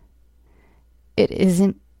it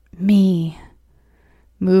isn't me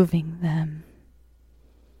moving them.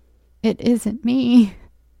 It isn't me.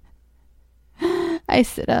 I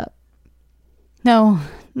sit up. No,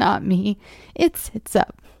 not me. It sits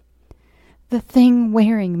up. The thing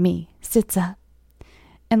wearing me sits up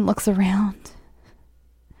and looks around.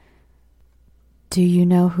 Do you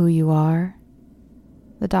know who you are?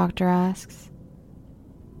 The doctor asks.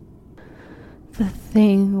 The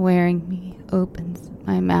thing wearing me opens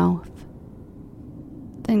my mouth,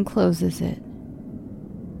 then closes it.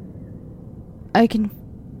 I can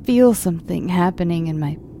feel something happening in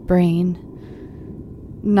my brain.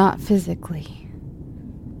 Not physically.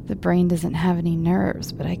 The brain doesn't have any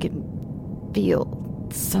nerves, but I can feel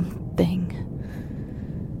something.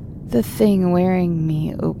 The thing wearing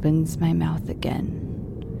me opens my mouth again,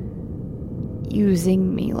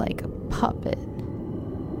 using me like a puppet.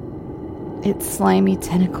 Its slimy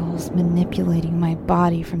tentacles manipulating my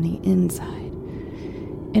body from the inside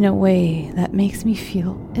in a way that makes me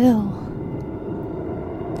feel ill.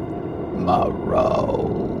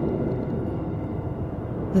 Moreau,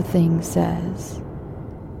 the thing says.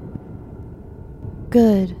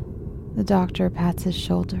 Good. The doctor pats his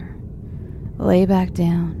shoulder. Lay back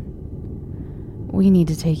down. We need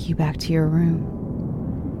to take you back to your room.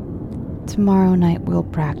 Tomorrow night we'll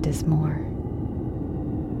practice more.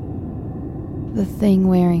 The thing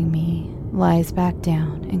wearing me lies back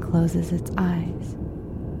down and closes its eyes.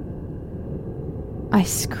 I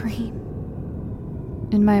scream.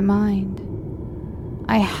 In my mind,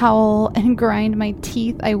 I howl and grind my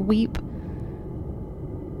teeth. I weep.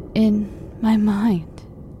 In my mind.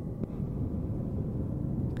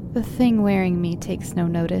 The thing wearing me takes no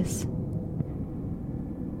notice.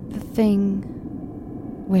 The thing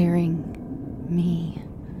wearing me.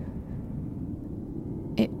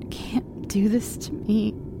 It can't do this to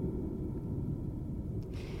me.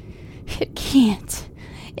 It can't.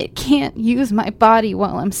 It can't use my body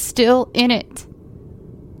while I'm still in it.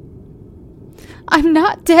 I'm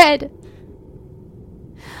not dead.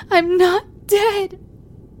 I'm not dead.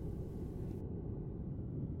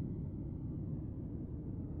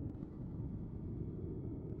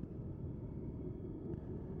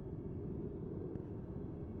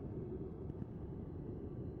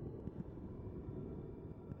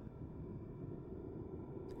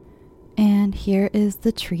 And here is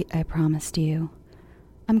the treat I promised you.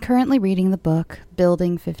 I'm currently reading the book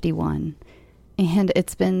Building 51, and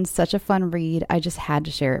it's been such a fun read, I just had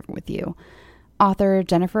to share it with you. Author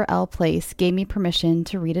Jennifer L. Place gave me permission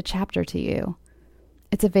to read a chapter to you.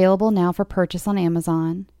 It's available now for purchase on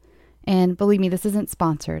Amazon, and believe me, this isn't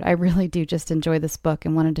sponsored. I really do just enjoy this book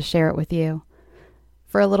and wanted to share it with you.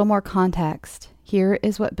 For a little more context, here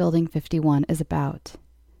is what Building 51 is about.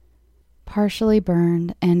 Partially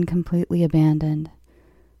burned and completely abandoned,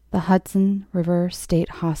 the Hudson River State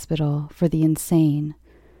Hospital for the Insane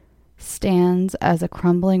stands as a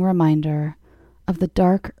crumbling reminder of the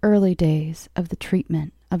dark early days of the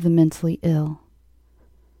treatment of the mentally ill.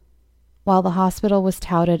 While the hospital was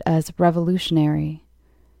touted as revolutionary,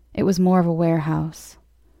 it was more of a warehouse.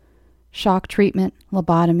 Shock treatment,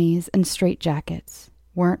 lobotomies, and straitjackets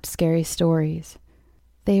weren't scary stories.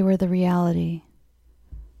 They were the reality.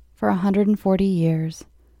 For 140 years,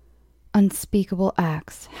 unspeakable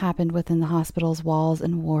acts happened within the hospital's walls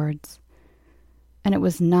and wards, and it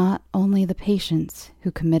was not only the patients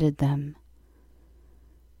who committed them.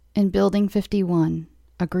 In Building 51,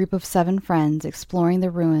 a group of 7 friends exploring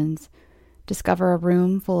the ruins discover a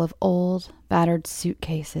room full of old, battered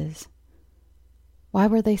suitcases. Why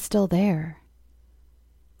were they still there?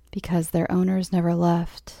 Because their owners never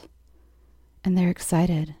left, and they're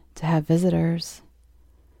excited to have visitors.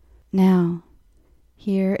 Now,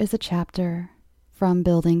 here is a chapter from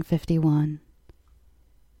Building 51.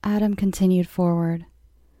 Adam continued forward,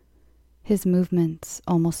 his movements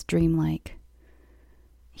almost dreamlike.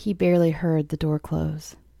 He barely heard the door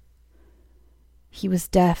close. He was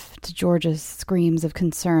deaf to George's screams of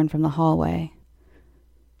concern from the hallway.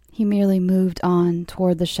 He merely moved on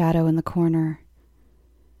toward the shadow in the corner,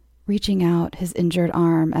 reaching out his injured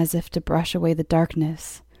arm as if to brush away the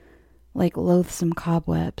darkness, like loathsome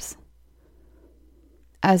cobwebs.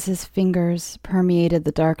 As his fingers permeated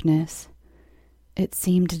the darkness, it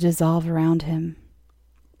seemed to dissolve around him.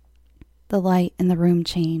 The light in the room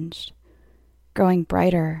changed, growing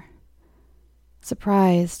brighter.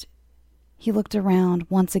 Surprised, he looked around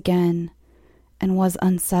once again and was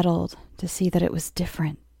unsettled to see that it was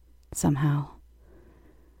different somehow.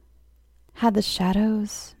 Had the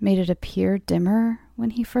shadows made it appear dimmer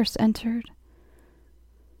when he first entered?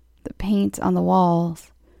 The paint on the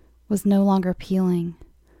walls was no longer peeling.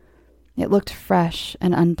 It looked fresh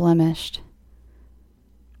and unblemished.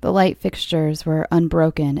 The light fixtures were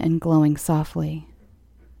unbroken and glowing softly.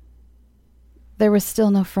 There was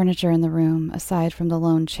still no furniture in the room aside from the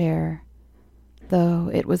lone chair,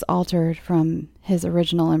 though it was altered from his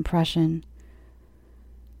original impression.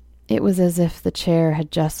 It was as if the chair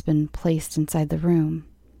had just been placed inside the room.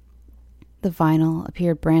 The vinyl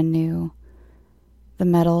appeared brand new, the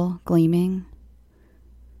metal gleaming.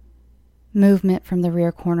 Movement from the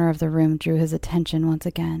rear corner of the room drew his attention once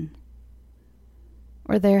again.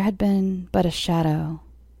 Where there had been but a shadow,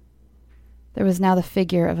 there was now the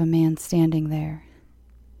figure of a man standing there,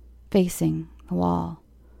 facing the wall.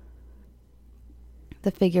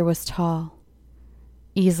 The figure was tall,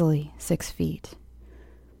 easily 6 feet,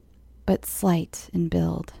 but slight in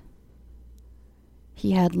build.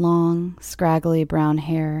 He had long, scraggly brown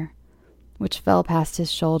hair, which fell past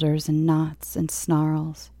his shoulders in knots and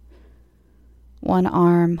snarls. One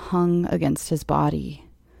arm hung against his body,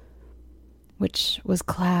 which was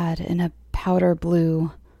clad in a powder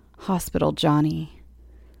blue hospital johnny.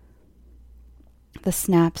 The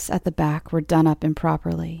snaps at the back were done up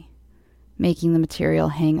improperly, making the material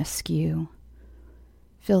hang askew.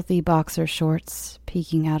 Filthy boxer shorts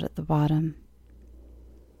peeking out at the bottom.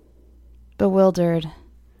 Bewildered,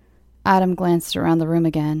 Adam glanced around the room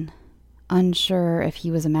again, unsure if he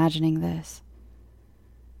was imagining this.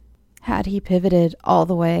 Had he pivoted all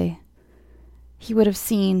the way, he would have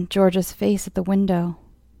seen Georgia's face at the window,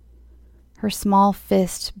 her small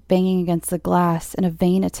fist banging against the glass in a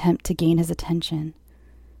vain attempt to gain his attention.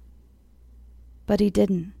 But he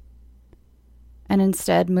didn't, and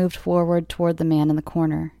instead moved forward toward the man in the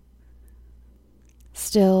corner.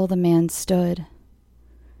 Still the man stood,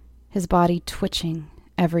 his body twitching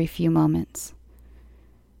every few moments.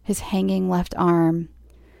 His hanging left arm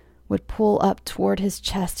would pull up toward his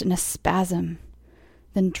chest in a spasm,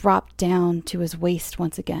 then drop down to his waist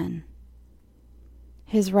once again.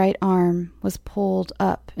 His right arm was pulled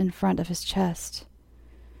up in front of his chest,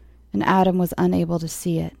 and Adam was unable to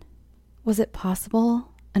see it. Was it possible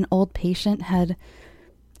an old patient had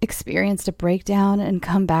experienced a breakdown and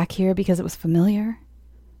come back here because it was familiar?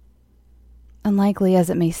 Unlikely as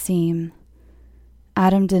it may seem,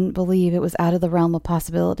 Adam didn't believe it was out of the realm of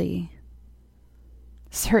possibility.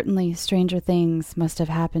 Certainly, stranger things must have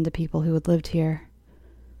happened to people who had lived here.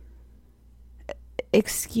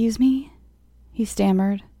 "Excuse me?" he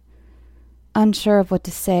stammered, unsure of what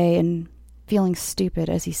to say and feeling stupid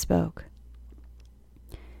as he spoke.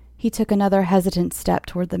 He took another hesitant step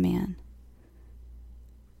toward the man.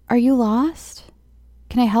 "Are you lost?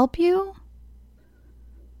 Can I help you?"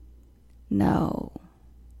 "No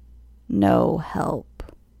help,"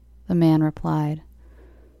 the man replied,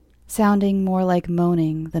 sounding more like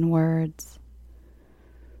moaning than words.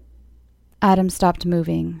 Adam stopped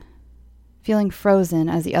moving, feeling frozen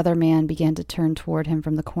as the other man began to turn toward him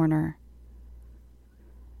from the corner.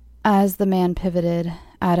 As the man pivoted,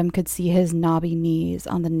 Adam could see his knobby knees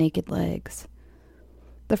on the naked legs.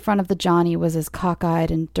 The front of the Johnny was as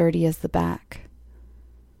cockeyed and dirty as the back.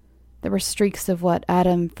 There were streaks of what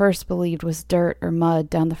Adam first believed was dirt or mud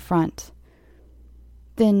down the front,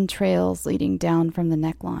 thin trails leading down from the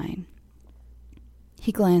neckline.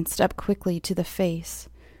 He glanced up quickly to the face,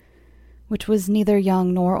 which was neither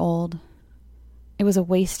young nor old. It was a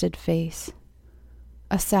wasted face,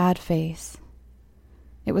 a sad face.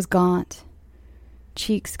 It was gaunt,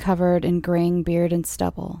 cheeks covered in graying beard and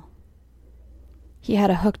stubble. He had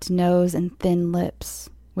a hooked nose and thin lips,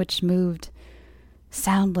 which moved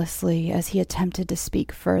soundlessly as he attempted to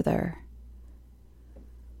speak further.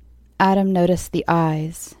 Adam noticed the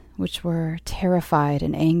eyes, which were terrified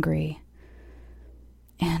and angry,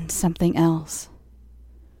 and something else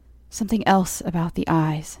about the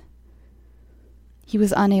eyes. He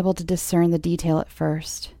was unable to discern the detail at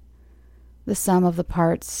first, the sum of the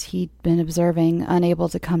parts he'd been observing unable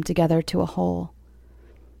to come together to a whole.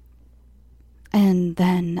 And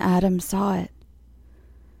then Adam saw it.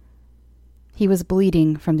 He was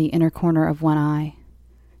bleeding from the inner corner of one eye,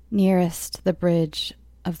 nearest the bridge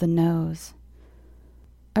of the nose.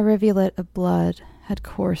 A rivulet of blood had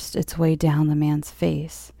coursed its way down the man's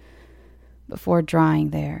face before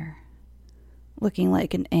drying there, looking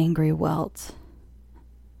like an angry welt.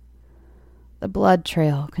 The blood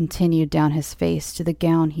trail continued down his face to the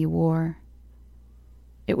gown he wore.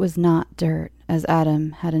 It was not dirt, as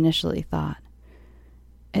Adam had initially thought.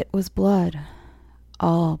 It was blood,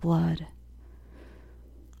 all blood.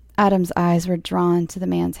 Adam's eyes were drawn to the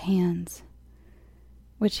man's hands,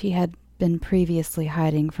 which he had been previously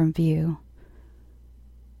hiding from view.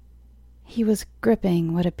 He was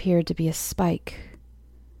gripping what appeared to be a spike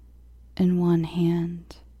in one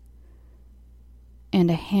hand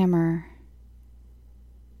and a hammer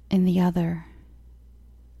in the other.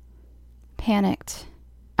 Panicked,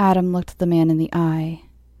 Adam looked the man in the eye.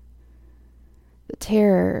 The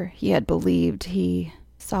terror he had believed he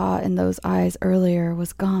saw in those eyes earlier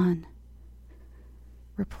was gone,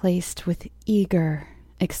 replaced with eager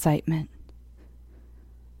excitement.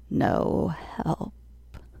 "No help.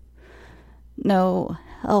 No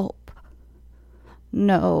help.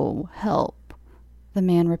 No help," the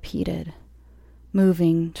man repeated,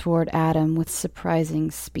 moving toward Adam with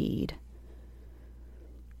surprising speed.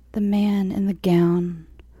 The man in the gown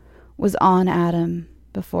was on Adam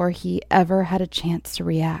before he ever had a chance to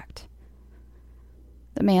react.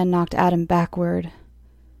 The man knocked Adam backward,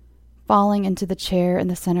 falling into the chair in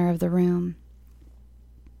the center of the room.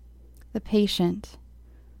 The patient,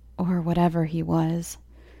 or whatever he was,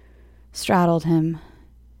 straddled him,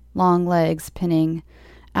 long legs pinning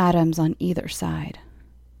Adam's on either side.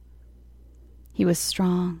 He was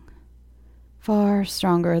strong, far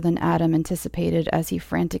stronger than Adam anticipated as he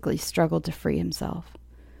frantically struggled to free himself.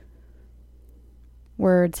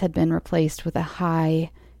 Words had been replaced with a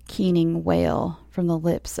high, keening wail from the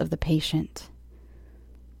lips of the patient.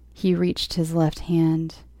 He reached his left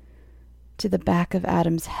hand to the back of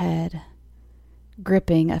Adam's head,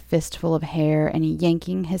 gripping a fistful of hair and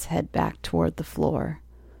yanking his head back toward the floor.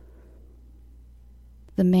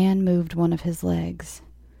 The man moved one of his legs,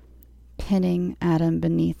 pinning Adam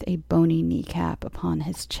beneath a bony kneecap upon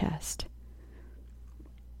his chest.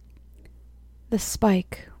 The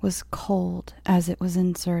spike was cold as it was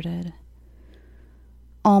inserted,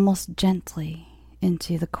 almost gently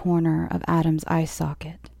into the corner of Adam's eye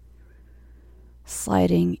socket,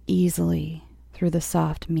 sliding easily through the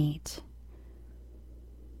soft meat.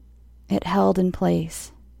 It held in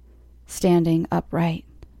place, standing upright.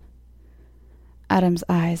 Adam's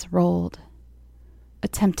eyes rolled,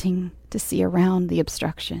 attempting to see around the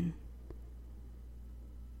obstruction.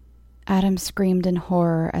 Adam screamed in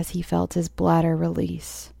horror as he felt his bladder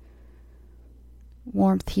release,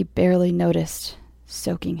 warmth he barely noticed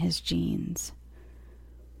soaking his jeans.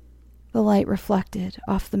 The light reflected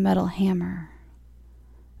off the metal hammer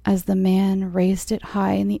as the man raised it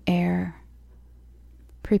high in the air,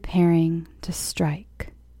 preparing to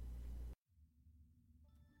strike.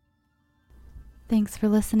 Thanks for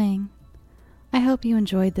listening. I hope you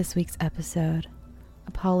enjoyed this week's episode.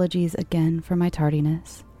 Apologies again for my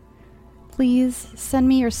tardiness. Please send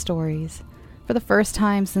me your stories. For the first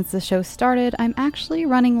time since the show started, I'm actually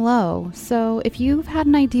running low, so if you've had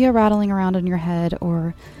an idea rattling around in your head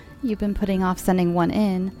or you've been putting off sending one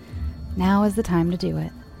in, now is the time to do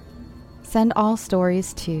it. Send all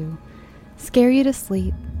stories to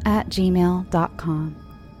scareyoutosleep@gmail.com.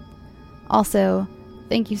 Also,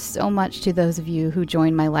 thank you so much to those of you who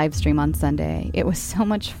joined my live stream on Sunday. It was so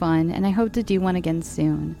much fun, and I hope to do one again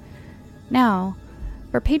soon. Now,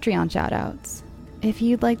 for Patreon shoutouts. If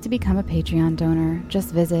you'd like to become a Patreon donor,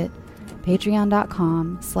 just visit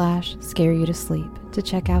patreon.com/scareyoutosleep to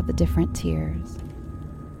check out the different tiers.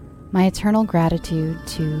 My eternal gratitude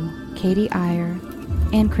to Katie Iyer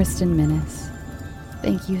and Kristen Minnis.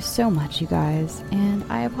 Thank you so much, you guys, and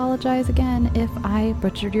I apologize again if I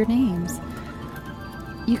butchered your names.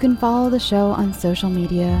 You can follow the show on social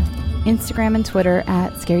media, Instagram and Twitter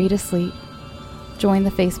at @scareyoutosleep. Join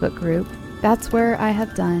the Facebook group. That's where I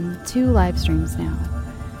have done 2 live streams now.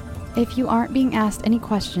 If you aren't being asked any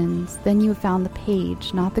questions, then you have found the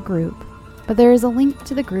page, not the group. But there is a link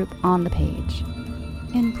to the group on the page.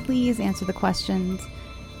 And please answer the questions.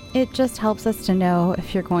 It just helps us to know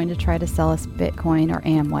if you're going to try to sell us Bitcoin or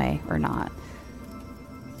Amway or not.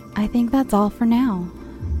 I think that's all for now.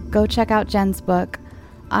 Go check out Jen's book.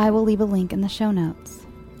 I will leave a link in the show notes.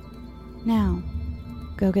 Now,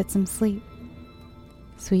 go get some sleep.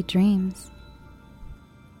 Sweet dreams.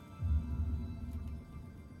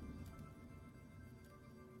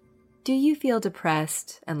 Do you feel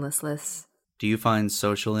depressed and listless? Do you find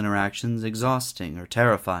social interactions exhausting or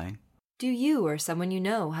terrifying? Do you or someone you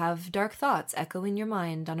know have dark thoughts echo in your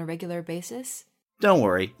mind on a regular basis? Don't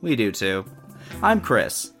worry, we do too. I'm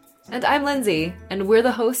Chris. And I'm Lindsay, and we're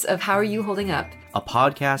the hosts of How Are You Holding Up? A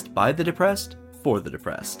podcast by the depressed, for the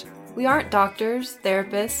depressed. We aren't doctors,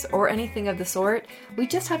 therapists, or anything of the sort. We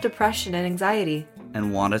just have depression and anxiety.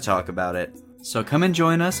 And want to talk about it. So come and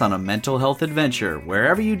join us on a mental health adventure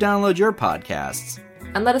wherever you download your podcasts.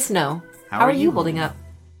 And let us know, how are you holding up?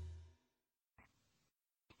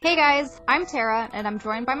 Hey guys, I'm Tara, and I'm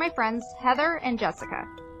joined by my friends Heather and Jessica.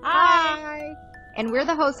 Hi! And we're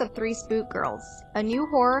the hosts of Three Spook Girls, a new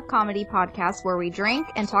horror comedy podcast where we drink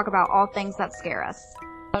and talk about all things that scare us.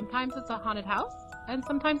 Sometimes it's a haunted house, and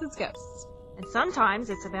sometimes it's ghosts. And sometimes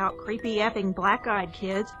it's about creepy effing black-eyed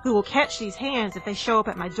kids who will catch these hands if they show up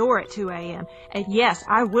at my door at 2 a.m. And yes,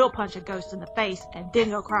 I will punch a ghost in the face and then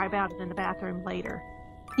go cry about it in the bathroom later.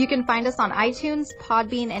 You can find us on iTunes,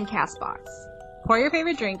 Podbean, and CastBox. Pour your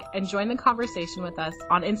favorite drink and join the conversation with us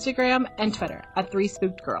on Instagram and Twitter at Three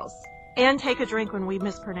Spooked Girls. And take a drink when we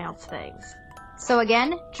mispronounce things. So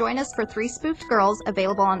again, join us for Three Spooked Girls,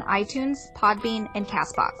 available on iTunes, Podbean, and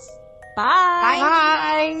CastBox. Bye!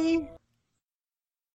 Bye!